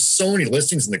 there's just so many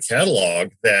listings in the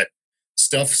catalog that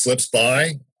stuff slips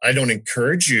by. I don't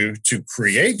encourage you to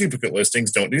create duplicate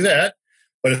listings. Don't do that.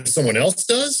 But if someone else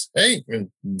does, hey,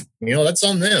 that's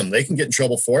on them. They can get in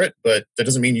trouble for it, but that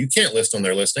doesn't mean you can't list on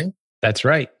their listing. That's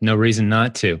right. No reason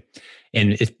not to.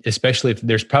 And especially if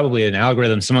there's probably an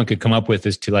algorithm someone could come up with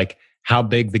as to like how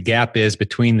big the gap is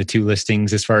between the two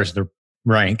listings as far as the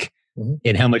rank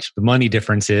and how much the money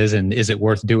difference is and is it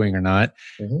worth doing or not.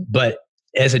 But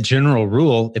as a general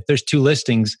rule, if there's two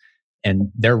listings and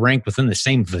they're ranked within the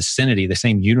same vicinity, the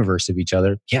same universe of each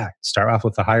other, start off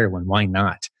with the higher one. Why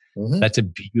not? That's a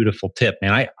beautiful tip,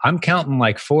 man. I'm counting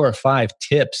like 4 or 5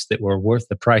 tips that were worth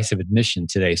the price of admission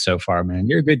today so far, man.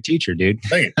 You're a good teacher, dude.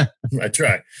 Thank you. I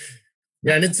try.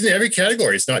 Yeah, and it's in every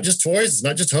category. It's not just toys. It's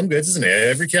not just home goods. It's in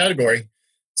every category.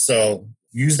 So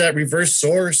use that reverse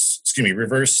source.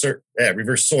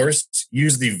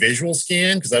 Use the visual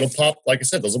scan because that'll pop. Like I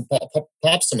said, those will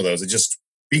pop some of those. Just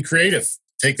be creative.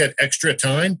 Take that extra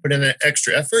time, put in that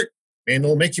extra effort, and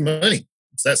it'll make you money.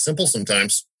 It's that simple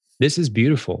sometimes. This is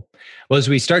beautiful. Well, as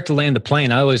we start to land the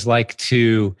plane, I always like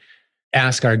to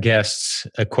ask our guests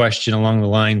a question along the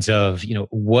lines of,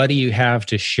 what do you have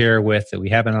to share with that we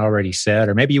haven't already said?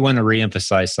 Or maybe you want to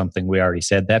reemphasize something we already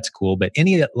said. That's cool. But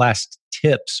any last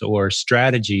tips or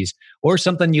strategies or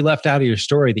something you left out of your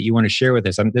story that you want to share with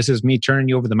us? This is me turning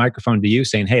you over the microphone to you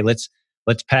saying, hey, let's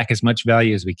pack as much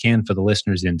value as we can for the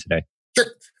listeners in today. Sure.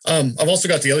 I've also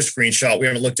got the other screenshot we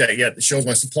haven't looked at yet that shows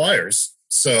my suppliers.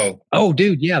 So,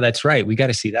 dude, yeah, that's right. We got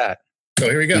to see that. So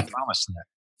here we go. We promised that.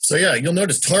 So yeah, you'll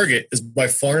notice Target is by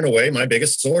far and away my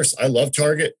biggest source. I love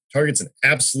Target. Target's an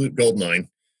absolute goldmine.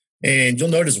 And you'll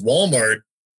notice Walmart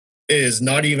is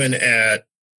not even at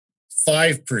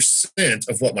 5%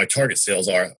 of what my Target sales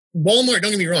are. Walmart,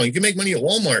 don't get me wrong, you can make money at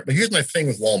Walmart, but here's my thing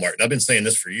with Walmart, and I've been saying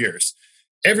this for years.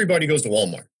 Everybody goes to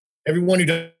Walmart. Everyone who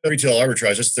does retail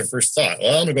arbitrage, that's their first thought.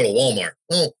 Well, I'm going to go to Walmart.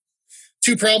 Well,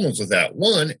 2 problems with that.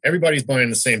 1, everybody's buying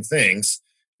the same things.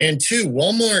 And 2,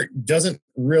 Walmart doesn't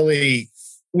really,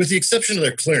 with the exception of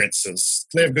their clearances,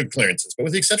 they have good clearances, but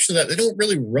with the exception of that, they don't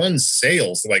really run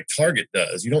sales like Target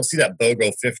does. You don't see that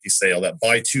BOGO 50 sale, that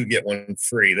buy 2, get 1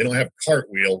 free. They don't have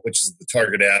Cartwheel, which is the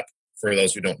Target app, for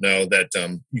those who don't know, that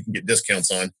you can get discounts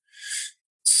on.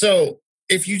 So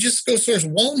if you just go source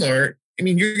Walmart, I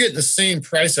mean, you're getting the same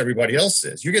price everybody else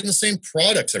is. You're getting the same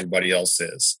products everybody else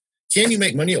is. Can you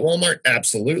make money at Walmart?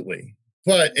 Absolutely.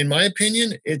 But in my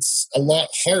opinion, it's a lot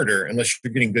harder unless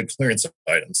you're getting good clearance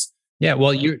items. Yeah,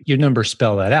 well, your numbers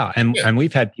spell that out. And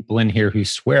we've had people in here who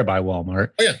swear by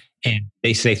Walmart. Oh, yeah. And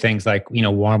they say things like,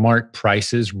 Walmart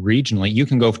prices regionally. You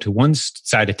can go to one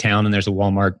side of town and there's a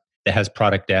Walmart that has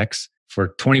product X for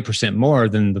 20% more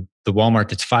than the Walmart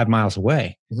that's 5 miles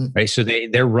away, right? So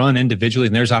they're run individually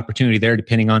and there's opportunity there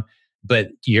depending on, but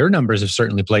your numbers have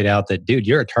certainly played out that, dude,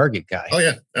 you're a Target guy. Oh,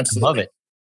 yeah, absolutely. I love it.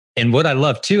 And what I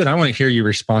love too, and I want to hear your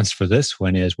response for this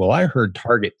one is, well, I heard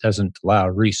Target doesn't allow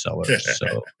resellers.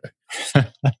 So,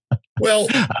 well,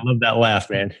 I love that laugh,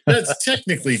 man. That's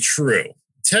technically true.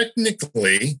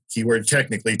 Technically, keyword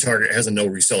technically, Target has a no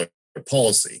reseller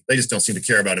policy. They just don't seem to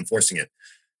care about enforcing it.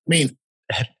 I mean,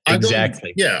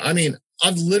 exactly.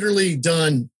 I've literally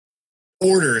done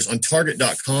orders on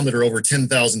Target.com that are over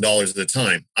 $10,000 at a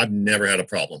time. I've never had a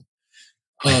problem.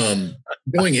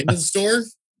 Going into the store,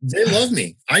 they love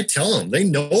me. I tell them. They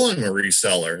know I'm a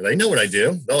reseller. They know what I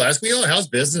do. They'll ask me, oh, how's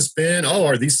business been? Oh,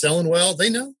 are these selling well? They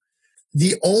know.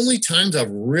 The only times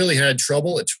I've really had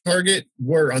trouble at Target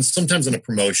were sometimes on a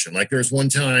promotion. Like there's one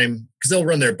time, because they'll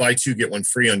run their buy two, get one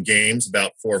free on games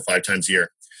about 4 or 5 times a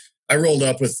year. I rolled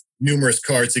up with numerous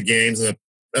carts of games and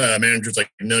the manager's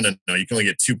like, no, you can only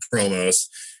get 2 promos.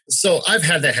 So I've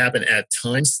had that happen at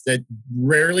times. That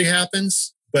rarely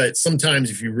happens. But sometimes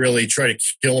if you really try to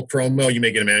kill a promo, you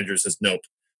may get a manager that says nope.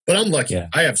 But I'm lucky. Yeah.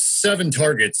 I have 7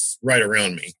 targets right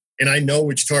around me. And I know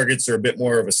which targets are a bit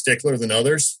more of a stickler than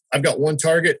others. I've got one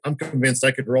target. I'm convinced I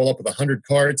could roll up with 100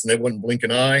 cards and they wouldn't blink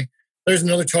an eye. There's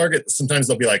another target. Sometimes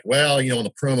they'll be like, well, on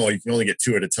the promo, you can only get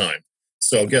 2 at a time.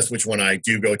 So guess which one I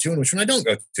do go to and which one I don't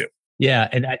go to. Yeah.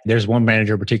 And there's one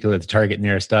manager in particular at the Target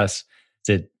nearest us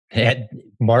that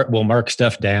will mark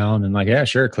stuff down and like, yeah,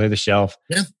 sure, clear the shelf.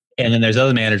 Yeah. And then there's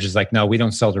other managers like, no, we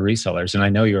don't sell to resellers. And I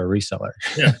know you're a reseller.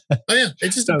 Yeah. Oh, yeah.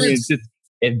 It just depends.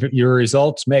 Your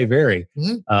results may vary.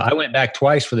 Mm-hmm. I went back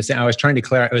twice for the same. I was trying to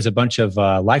clear. It was a bunch of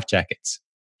life jackets.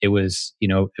 It was,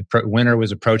 winter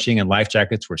was approaching and life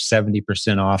jackets were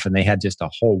 70% off. And they had just a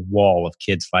whole wall of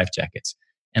kids' life jackets.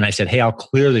 And I said, hey, I'll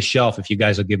clear the shelf if you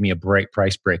guys will give me a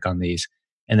price break on these.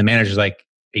 And the manager's like,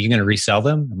 are you going to resell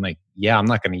them? I'm like, yeah, I'm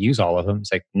not going to use all of them.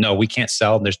 It's like, no, we can't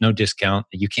sell them. There's no discount.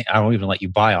 I don't even let you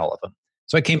buy all of them.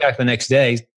 So I came back the next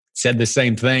day, said the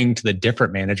same thing to the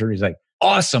different manager. He's like,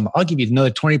 awesome. I'll give you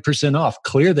another 20% off.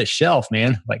 Clear the shelf,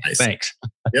 man. Like, nice. Thanks.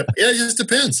 Yep. Yeah, it just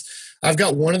depends. I've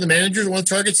got one of the managers, one of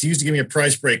the targets. He used to give me a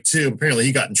price break too. Apparently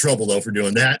he got in trouble though for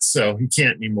doing that. So he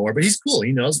can't anymore, but he's cool.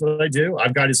 He knows what I do.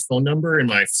 I've got his phone number in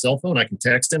my cell phone. I can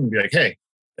text him and be like, hey,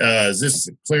 is this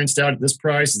clearance out at this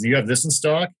price? Do you have this in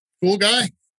stock? Cool guy.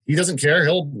 He doesn't care.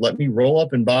 He'll let me roll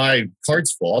up and buy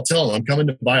cards full. I'll tell him I'm coming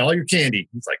to buy all your candy.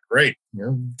 He's like, great.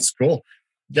 It's cool.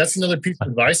 That's another piece of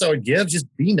advice I would give. Just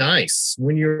be nice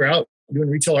when you're out doing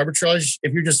retail arbitrage.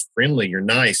 If you're just friendly, you're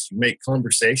nice, you make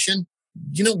conversation,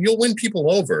 you'll win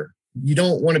people over. You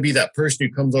don't want to be that person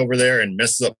who comes over there and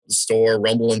messes up the store,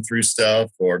 rumbling through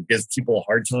stuff or gives people a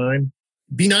hard time.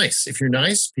 Be nice. If you're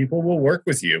nice, people will work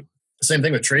with you. Same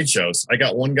thing with trade shows. I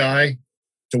got one guy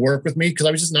to work with me because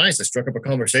I was just nice. I struck up a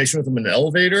conversation with him in the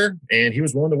elevator and he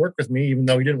was willing to work with me, even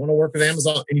though he didn't want to work with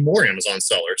any more Amazon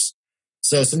sellers.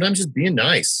 So sometimes just being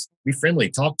nice, be friendly,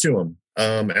 talk to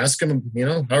them, ask them,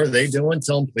 how are they doing?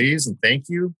 Tell them please and thank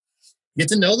you. Get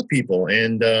to know the people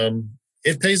and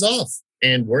it pays off.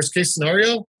 And worst case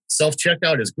scenario,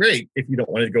 self-checkout is great if you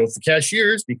don't want to go with the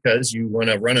cashiers because you want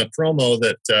to run a promo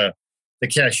that the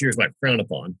cashiers might frown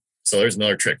upon. So there's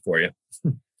another trick for you.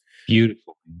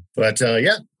 Beautiful. But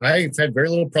I've had very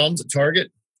little problems at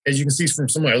Target. As you can see from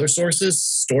some of my other sources,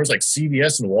 stores like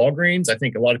CVS and Walgreens, I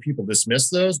think a lot of people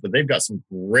dismiss those, but they've got some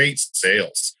great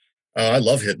sales. I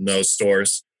love hitting those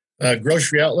stores.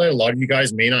 Grocery outlet, a lot of you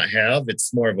guys may not have.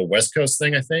 It's more of a West Coast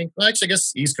thing, I think. Well, actually, I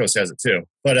guess East Coast has it too.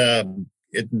 But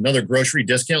another grocery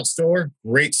discount store,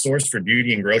 great source for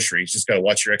beauty and groceries. Just got to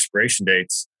watch your expiration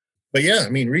dates. But yeah,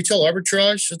 retail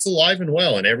arbitrage, it's alive and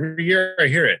well. And every year I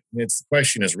hear it. It's the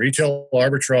question, is retail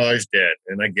arbitrage dead?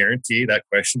 And I guarantee that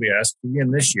question will be asked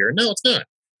again this year. No, it's not.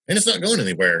 And it's not going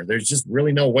anywhere. There's just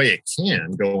really no way it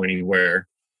can go anywhere.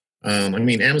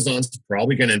 Amazon's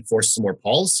probably going to enforce some more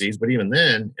policies, but even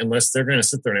then, unless they're going to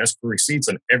sit there and ask for receipts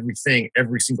on everything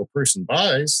every single person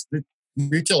buys, the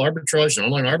retail arbitrage and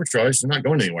online arbitrage, they're not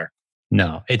going anywhere.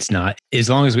 No, it's not. As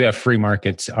long as we have free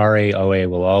markets, RAOA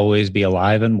will always be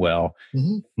alive and well.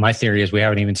 Mm-hmm. My theory is we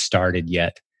haven't even started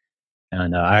yet.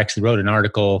 And I actually wrote an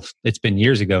article, it's been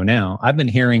years ago now. I've been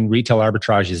hearing retail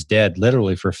arbitrage is dead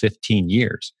literally for 15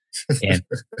 years. And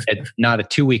not a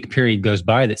 2-week period goes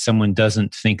by that someone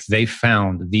doesn't think they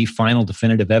found the final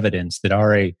definitive evidence that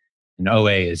RA and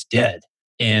OA is dead.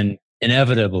 And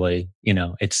inevitably,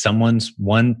 it's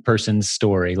one person's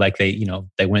story. Like they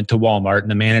went to Walmart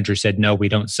and the manager said, no, we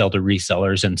don't sell to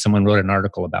resellers. And someone wrote an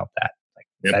article about that.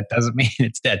 Yep. That doesn't mean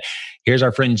it's dead. Here's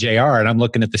our friend JR, and I'm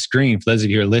looking at the screen. For those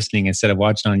of you who are listening instead of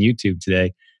watching on YouTube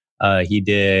today, he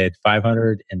did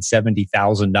 $570,000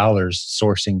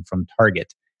 sourcing from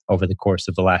Target over the course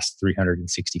of the last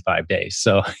 365 days.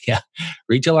 So yeah,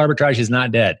 retail arbitrage is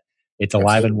not dead. It's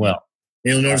alive and well.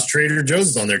 You'll notice Trader Joe's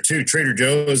is on there too. Trader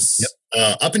Joe's,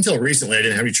 up until recently, I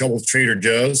didn't have any trouble with Trader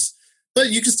Joe's,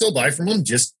 but you can still buy from them. You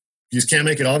just can't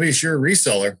make it obvious you're a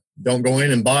reseller. Don't go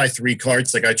in and buy 3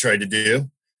 carts like I tried to do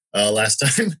last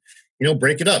time.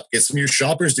 Break it up. Get some of your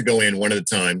shoppers to go in one at a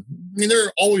time. I mean, there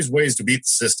are always ways to beat the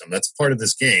system. That's part of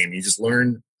this game. You just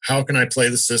learn, how can I play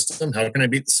the system? How can I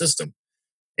beat the system?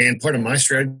 And part of my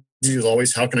strategy is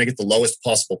always, how can I get the lowest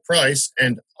possible price?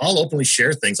 And I'll openly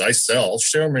share things I sell,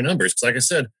 share my numbers. Because like I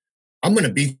said, I'm going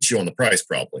to beat you on the price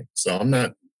probably. So I'm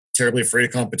not terribly afraid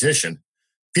of competition.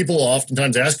 People will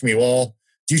oftentimes ask me, well,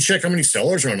 do you check how many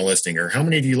sellers are on a listing, or how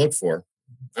many do you look for?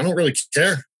 I don't really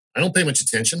care. I don't pay much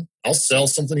attention. I'll sell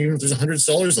something even if there's 100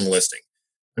 sellers on the listing.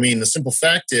 I mean, the simple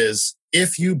fact is,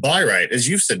 if you buy right, as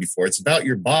you've said before, it's about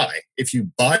your buy. If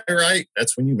you buy right,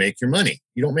 that's when you make your money.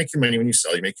 You don't make your money when you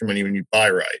sell. You make your money when you buy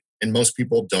right. And most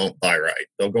people don't buy right.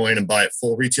 They'll go in and buy at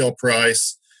full retail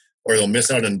price, or they'll miss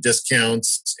out on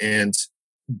discounts. And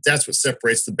that's what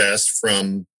separates the best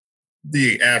from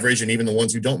the average, and even the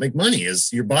ones who don't make money,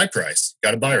 is your buy price.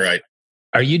 Got to buy right.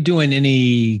 Are you doing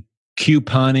any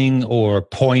couponing or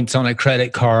points on a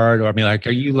credit card? Or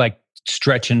are you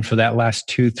stretching for that last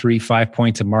 2, 3, 5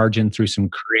 points of margin through some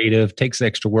creative, takes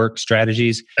extra work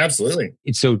strategies? Absolutely.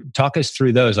 And so talk us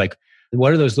through those.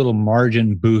 What are those little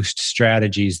margin boost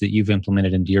strategies that you've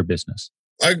implemented into your business?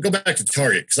 I go back to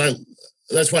Target, because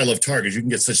that's why I love Target. You can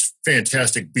get such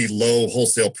fantastic below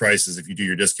wholesale prices if you do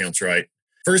your discounts right.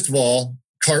 First of all,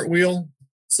 Cartwheel.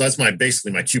 So that's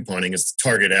basically my couponing is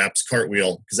Target apps,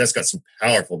 Cartwheel, because that's got some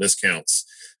powerful discounts.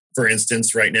 For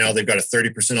instance, right now they've got a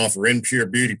 30% off Rin Pure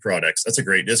beauty products. That's a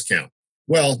great discount.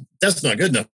 Well, that's not good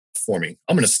enough for me.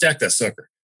 I'm going to stack that sucker.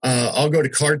 I'll go to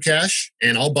Card Cash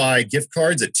and I'll buy gift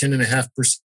cards at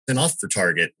 10.5% off for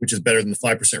Target, which is better than the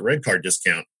 5% red card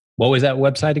discount. What was that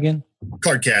website again?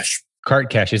 Card Cash. Card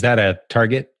Cash. Is that a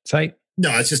Target site?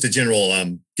 No, it's just a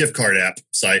general gift card app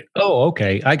site. Oh,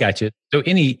 okay. I got you. So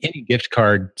any gift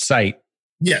card site.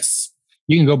 Yes.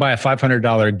 You can go buy a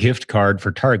 $500 gift card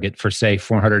for Target for, say,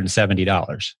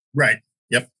 $470. Right.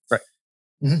 Yep. Right.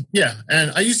 Mm-hmm. Yeah.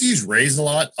 And I used to use Raise a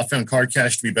lot. I found Card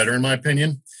Cash to be better in my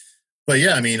opinion. But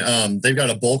yeah, they've got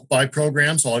a bulk buy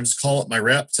program. So I'll just call up my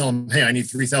rep, tell them, hey, I need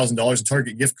 $3,000 in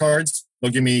Target gift cards.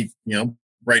 They'll give me,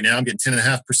 right now I'm getting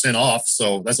 10.5% off.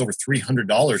 So that's over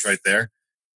 $300 right there.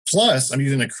 Plus, I'm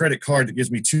using a credit card that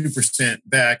gives me 2%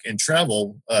 back in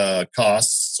travel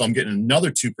costs. So I'm getting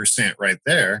another 2% right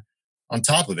there on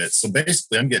top of it. So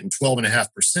basically, I'm getting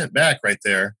 12.5% back right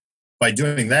there by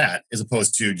doing that, as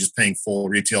opposed to just paying full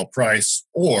retail price,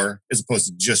 or as opposed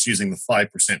to just using the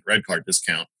 5% red card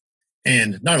discount.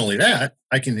 And not only that,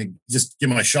 I can just give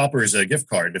my shoppers a gift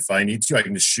card. If I need to, I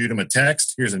can just shoot them a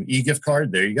text. Here's an e-gift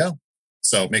card. There you go.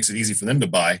 So it makes it easy for them to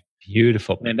buy.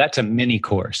 Beautiful. Man, that's a mini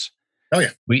course. Oh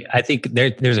yeah. I think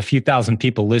there's a few thousand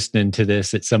people listening to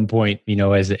this at some point,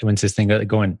 when's this thing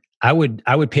going, I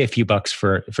would pay a few bucks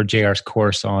for JR's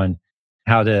course on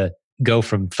how to go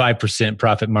from 5%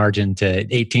 profit margin to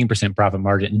 18% profit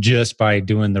margin just by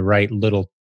doing the right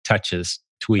little touches,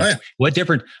 tweaks. Oh, yeah.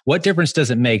 What difference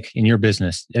does it make in your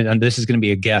business? And this is going to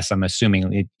be a guess. I'm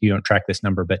assuming you don't track this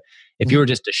number, but if you were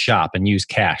just to shop and use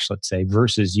cash, let's say,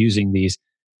 versus using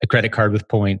a credit card with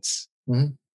points,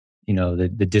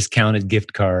 the discounted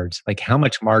gift cards, how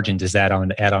much margin does that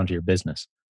add on to your business?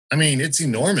 It's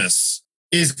enormous.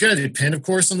 It's going to depend, of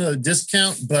course, on the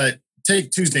discount, but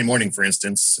take Tuesday Morning, for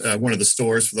instance, one of the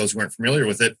stores, for those who aren't familiar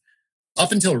with it.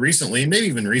 Up until recently, maybe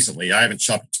even recently, I haven't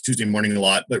shopped Tuesday Morning a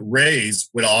lot, but Ray's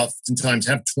would oftentimes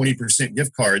have 20%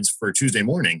 gift cards for Tuesday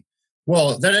Morning.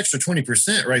 Well, that extra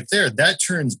 20% right there, that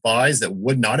turns buys that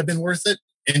would not have been worth it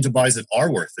into buys that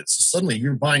are worth it. So suddenly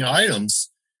you're buying items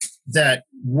that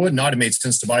would not have made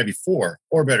sense to buy before.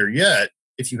 Or better yet,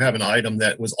 if you have an item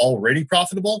that was already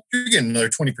profitable, you're getting another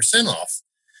 20% off.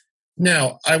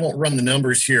 Now, I won't run the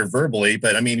numbers here verbally,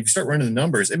 but if you start running the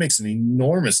numbers, it makes an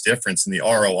enormous difference in the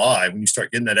ROI when you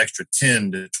start getting that extra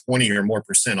 10 to 20 or more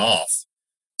 % off.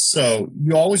 So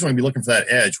you always want to be looking for that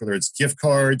edge, whether it's gift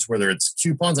cards, whether it's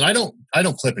coupons. And I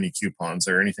don't clip any coupons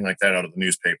or anything like that out of the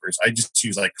newspapers. I just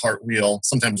use Cartwheel.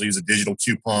 Sometimes I use a digital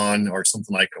coupon or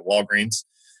something like a Walgreens.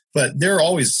 But they're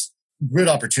always good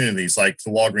opportunities like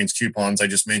the Walgreens coupons I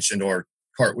just mentioned or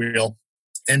Cartwheel.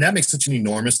 And that makes such an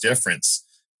enormous difference.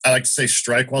 I like to say,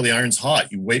 strike while the iron's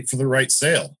hot. You wait for the right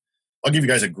sale. I'll give you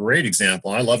guys a great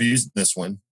example. I love using this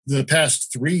one. The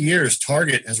past 3 years,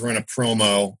 Target has run a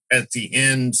promo at the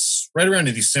end, right around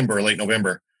in December or late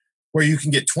November, where you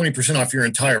can get 20% off your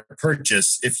entire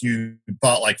purchase if you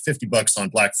bought like $50 on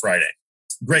Black Friday.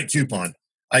 Great coupon.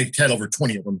 I had over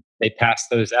 20 of them. They pass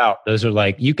those out. Those are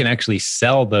like, you can actually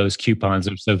sell those coupons.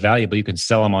 They're so valuable. You can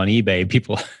sell them on eBay.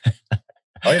 People,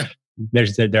 oh yeah,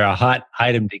 they're a hot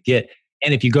item to get.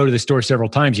 And if you go to the store several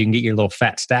times, you can get your little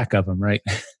fat stack of them, right?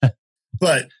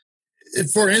 But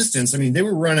for instance, I mean, they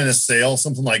were running a sale,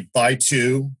 something like buy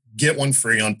two, get one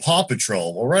free on Paw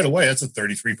Patrol. Well, right away, that's a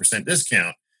 33%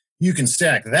 discount. You can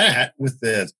stack that with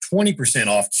the 20%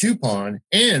 off coupon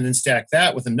and then stack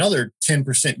that with another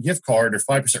 10% gift card or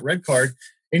 5% red card,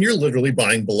 and you're literally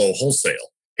buying below wholesale.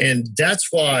 And that's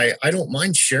why I don't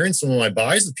mind sharing some of my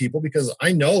buys with people, because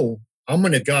I know I'm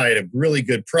going to guide a really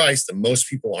good price that most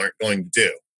people aren't going to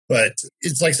do. But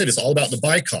it's like I said, it's all about the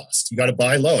buy cost. You got to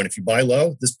buy low. And if you buy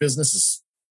low, this business is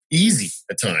easy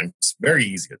at times. It's very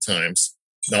easy at times.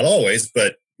 Not always,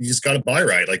 but you just got to buy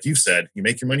right. Like you said, you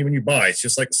make your money when you buy. It's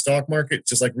just like the stock market,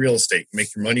 just like real estate. You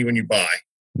make your money when you buy.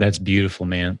 That's beautiful,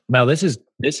 man. Well, this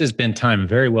has been time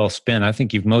very well spent. I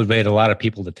think you've motivated a lot of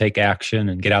people to take action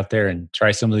and get out there and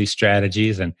try some of these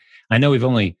strategies. And I know we've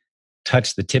only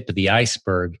touched the tip of the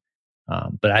iceberg,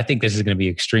 but I think this is going to be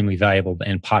extremely valuable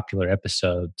and popular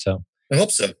episode. So I hope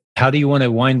so. How do you want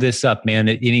to wind this up, man?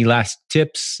 Any last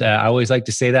tips? I always like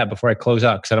to say that before I close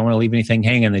out, because I don't want to leave anything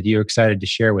hanging that you're excited to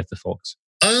share with the folks.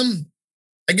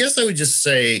 I guess I would just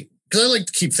say, because I like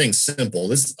to keep things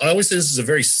simple. I always say this is a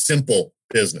very simple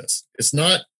business. It's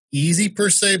not easy per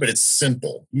se, but it's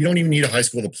simple. You don't even need a high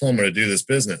school diploma to do this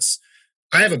business.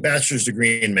 I have a bachelor's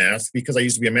degree in math because I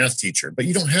used to be a math teacher, but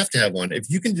you don't have to have one. If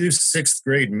you can do 6th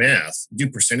grade math, do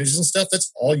percentages and stuff,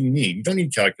 that's all you need. You don't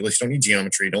need calculus, you don't need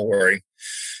geometry, don't worry.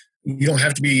 You don't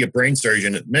have to be a brain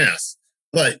surgeon at math.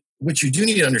 But what you do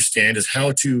need to understand is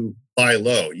how to buy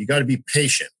low. You got to be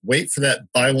patient. Wait for that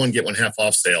buy one, get one half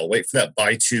off sale. Wait for that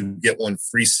buy two, get one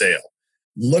free sale.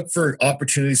 Look for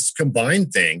opportunities to combine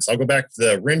things. I'll go back to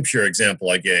the Renpure example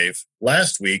I gave.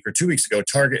 Last week or 2 weeks ago,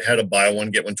 Target had a buy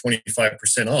one, get one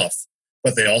 25% off,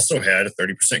 but they also had a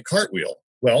 30% cartwheel.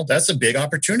 Well, that's a big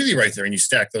opportunity right there. And you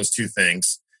stack those two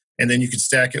things. And then you could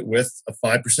stack it with a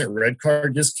 5% red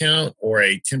card discount or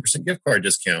a 10% gift card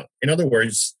discount. In other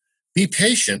words, be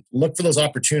patient. Look for those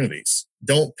opportunities.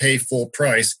 Don't pay full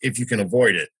price if you can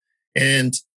avoid it.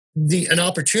 And an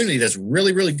opportunity that's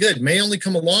really, really good may only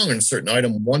come along on a certain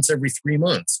item once every 3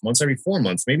 months, once every 4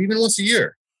 months, maybe even once a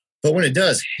year. But when it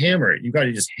does, hammer it. You got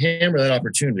to just hammer that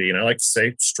opportunity. And I like to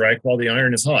say, strike while the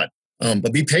iron is hot.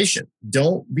 But be patient.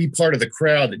 Don't be part of the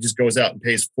crowd that just goes out and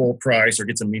pays full price or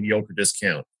gets a mediocre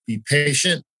discount. Be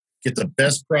patient, get the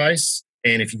best price.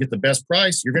 And if you get the best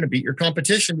price, you're going to beat your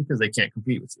competition because they can't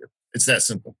compete with you. It's that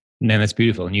simple. Man, that's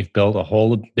beautiful. And you've built a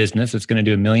whole business that's going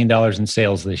to do $1 million in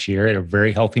sales this year at a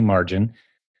very healthy margin.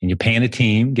 And you're paying a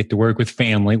team, get to work with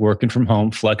family, working from home,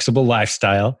 flexible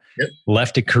lifestyle,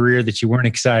 left a career that you weren't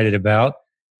excited about.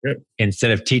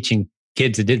 Instead of teaching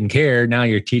kids that didn't care, now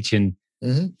you're teaching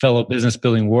fellow business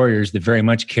building warriors that very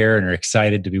much care and are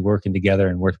excited to be working together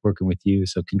and working with you.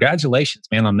 So congratulations,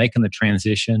 man, on making the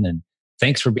transition. And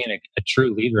thanks for being a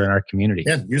true leader in our community.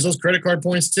 Yeah, use those credit card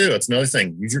points too. That's another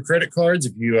thing. Use your credit cards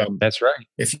if you. That's right.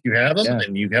 If you have them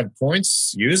and you have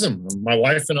points, use them. My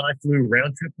wife and I flew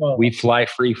round trip. We fly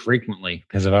free frequently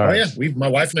because of ours. Oh yeah, my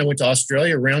wife and I went to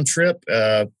Australia round trip,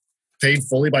 paid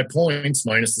fully by points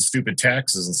minus the stupid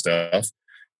taxes and stuff.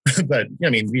 But I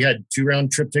mean, we had 2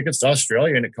 round trip tickets to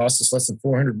Australia, and it cost us less than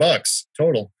 $400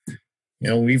 total. You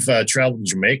know, we've traveled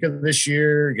to Jamaica this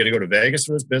year. Got to go to Vegas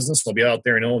for this business. I'll be out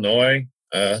there in Illinois.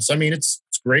 So, I mean, it's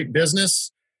great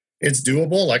business. It's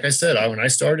doable. Like I said, when I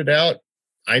started out,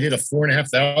 I did a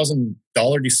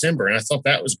 $4,500 December, and I thought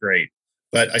that was great.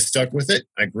 But I stuck with it.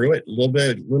 I grew it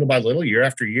little by little, year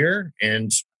after year. And,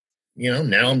 you know,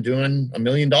 now I'm doing $1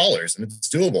 million, and it's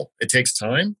doable. It takes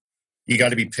time. You got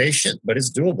to be patient, but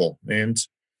it's doable. And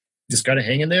just got to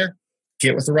hang in there.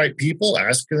 Get with the right people,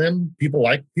 ask them. People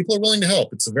are willing to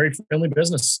help. It's a very friendly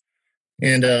business.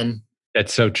 And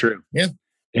that's so true. Yeah.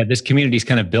 Yeah. This community is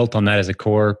kind of built on that as a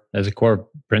core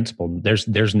principle.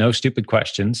 There's no stupid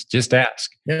questions. Just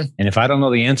ask. Yeah. And if I don't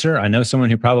know the answer, I know someone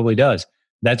who probably does.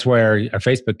 That's why our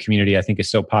Facebook community, I think, is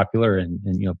so popular. And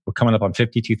you know, we're coming up on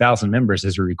 52,000 members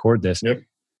as we record this. Yep.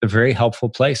 A very helpful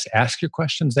place. Ask your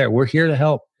questions there. We're here to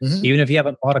help. Even if you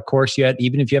haven't bought a course yet,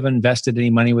 even if you haven't invested any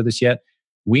money with us yet,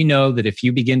 we know that if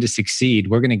you begin to succeed,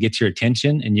 we're going to get your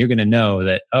attention and you're going to know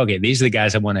that, okay, these are the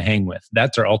guys I want to hang with.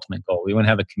 That's our ultimate goal. We want to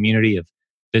have a community of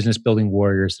business building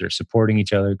warriors that are supporting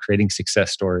each other, creating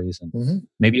success stories. And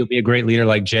maybe you'll be a great leader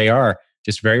like JR,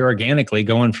 just very organically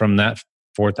going from that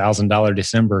 $4,000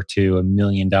 December to $1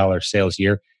 million sales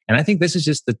year. And I think this is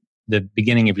just the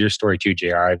beginning of your story too,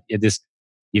 JR.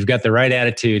 You've got the right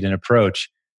attitude and approach.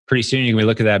 Pretty soon you're going to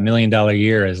look at that $1 million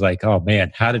year as like, oh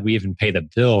man, how did we even pay the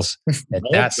bills at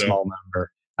that small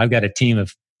number? I've got a team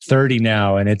of 30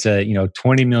 now and it's a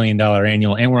 $20 million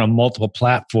annual and we're on multiple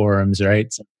platforms,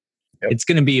 right? So it's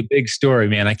going to be a big story,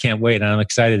 man. I can't wait. And I'm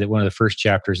excited that one of the first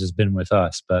chapters has been with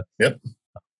us. But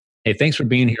hey, thanks for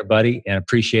being here, buddy, and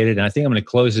appreciate it. And I think I'm going to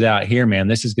close it out here, man.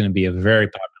 This is going to be a very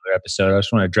popular episode. I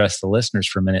just want to address the listeners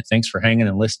for a minute. Thanks for hanging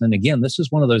and listening. Again, this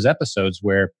is one of those episodes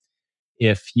where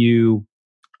if you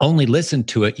only listened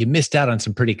to it, you missed out on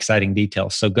some pretty exciting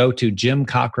details. So go to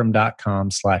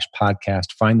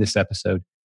jimcockrum.com/podcast, find this episode,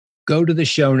 go to the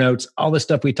show notes. All the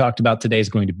stuff we talked about today is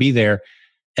going to be there,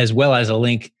 as well as a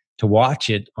link to watch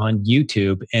it on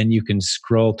YouTube. And you can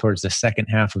scroll towards the second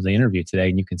half of the interview today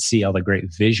and you can see all the great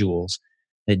visuals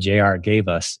that JR gave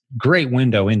us. Great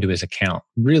window into his account.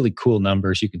 Really cool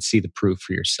numbers. You can see the proof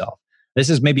for yourself. This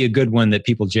is maybe a good one that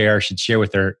people JR should share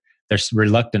with their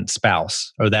reluctant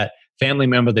spouse or that family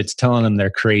member that's telling them they're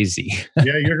crazy.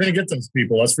 Yeah, you're going to get those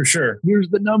people. That's for sure. Here's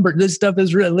the number. This stuff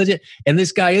is real legit. And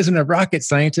this guy isn't a rocket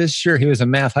scientist. Sure, he was a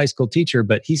math high school teacher,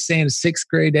 but he's saying 6th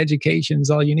grade education is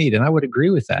all you need. And I would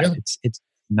agree with that. Yeah. It's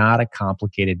not a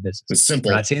complicated business. It's simple.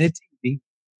 I'm not saying it's easy.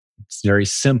 It's very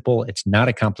simple. It's not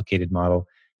a complicated model,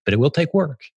 but it will take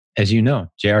work. As you know,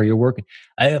 JR, you're working.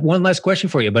 I have one last question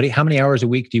for you, buddy. How many hours a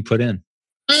week do you put in?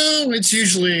 Oh, it's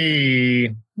usually,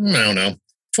 I don't know,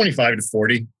 25 to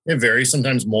 40. It varies,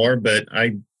 sometimes more, but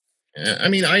I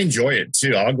enjoy it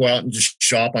too. I'll go out and just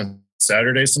shop on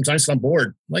Saturdays. Sometimes if I'm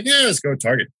bored, I'm like, let's go to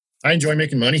Target. I enjoy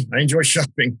making money. I enjoy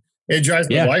shopping. It drives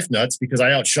my wife nuts because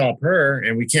I outshop her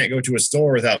and we can't go to a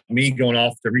store without me going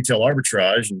off to retail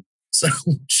arbitrage. And so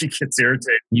she gets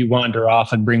irritated. You wander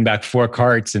off and bring back 4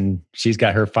 carts and she's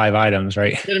got her 5 items,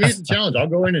 right? Yeah, to me, it's a challenge. I'll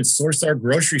go in and source our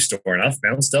grocery store and I've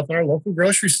found stuff in our local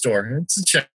grocery store. It's a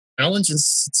challenge.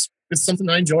 It's something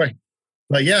I enjoy.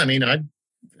 But yeah,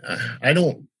 I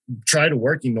don't try to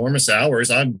work enormous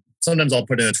hours. Sometimes I'll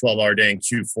put in a 12-hour day in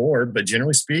Q4, but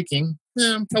generally speaking,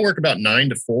 I work about 9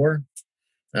 to 4.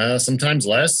 Sometimes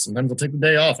less. Sometimes I'll take the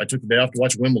day off. I took the day off to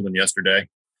watch Wimbledon yesterday.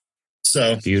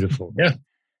 So beautiful. Yeah.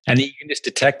 And you can just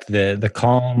detect the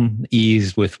calm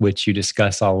ease with which you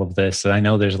discuss all of this. And I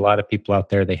know there's a lot of people out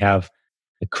there, they have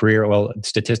a career. Well,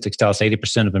 statistics tell us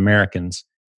 80% of Americans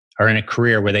are in a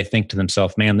career where they think to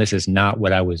themselves, man, this is not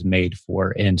what I was made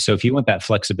for. And so if you want that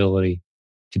flexibility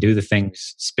to do the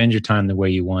things, spend your time the way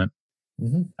you want,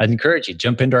 I'd encourage you,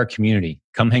 jump into our community.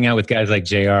 Come hang out with guys like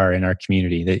JR in our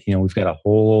community. That we've got a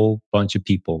whole bunch of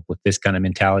people with this kind of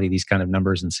mentality, these kind of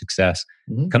numbers and success.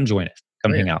 Come join us.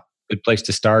 Come hang out. Good place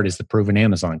to start is the Proven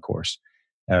Amazon course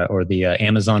or the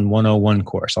Amazon 101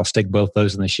 course. I'll stick both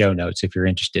those in the show notes if you're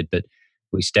interested. But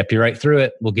we step you right through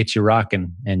it. We'll get you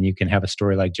rocking and you can have a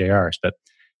story like JR's. But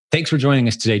thanks for joining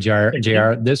us today,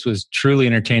 JR. This was truly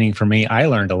entertaining for me. I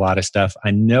learned a lot of stuff.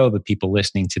 I know the people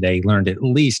listening today learned at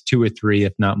least 2 or 3,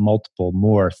 if not multiple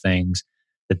more things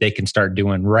that they can start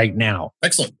doing right now.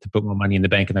 Excellent. To put more money in the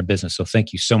bank in their business. So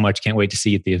thank you so much. Can't wait to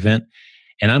see you at the event.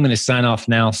 And I'm going to sign off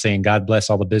now saying God bless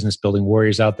all the business building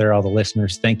warriors out there, all the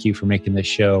listeners. Thank you for making this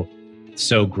show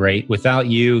so great. Without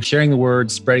you sharing the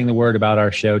word, spreading the word about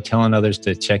our show, telling others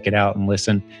to check it out and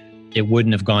listen, it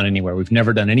wouldn't have gone anywhere. We've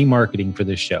never done any marketing for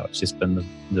this show. It's just been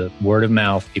the word of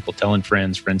mouth, people telling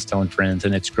friends, friends telling friends,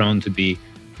 and it's grown to be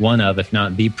one of, if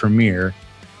not the premier,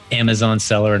 Amazon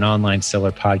seller and online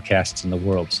seller podcasts in the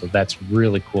world. So that's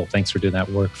really cool. Thanks for doing that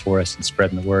work for us and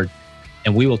spreading the word.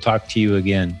 And we will talk to you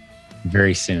again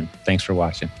very soon. Thanks for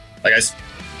watching. Bye, guys.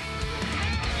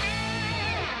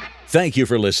 Thank you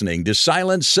for listening to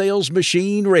Silent Sales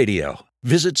Machine Radio.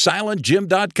 Visit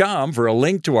silentjim.com for a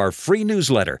link to our free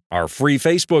newsletter, our free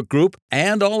Facebook group,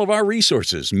 and all of our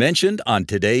resources mentioned on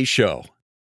today's show.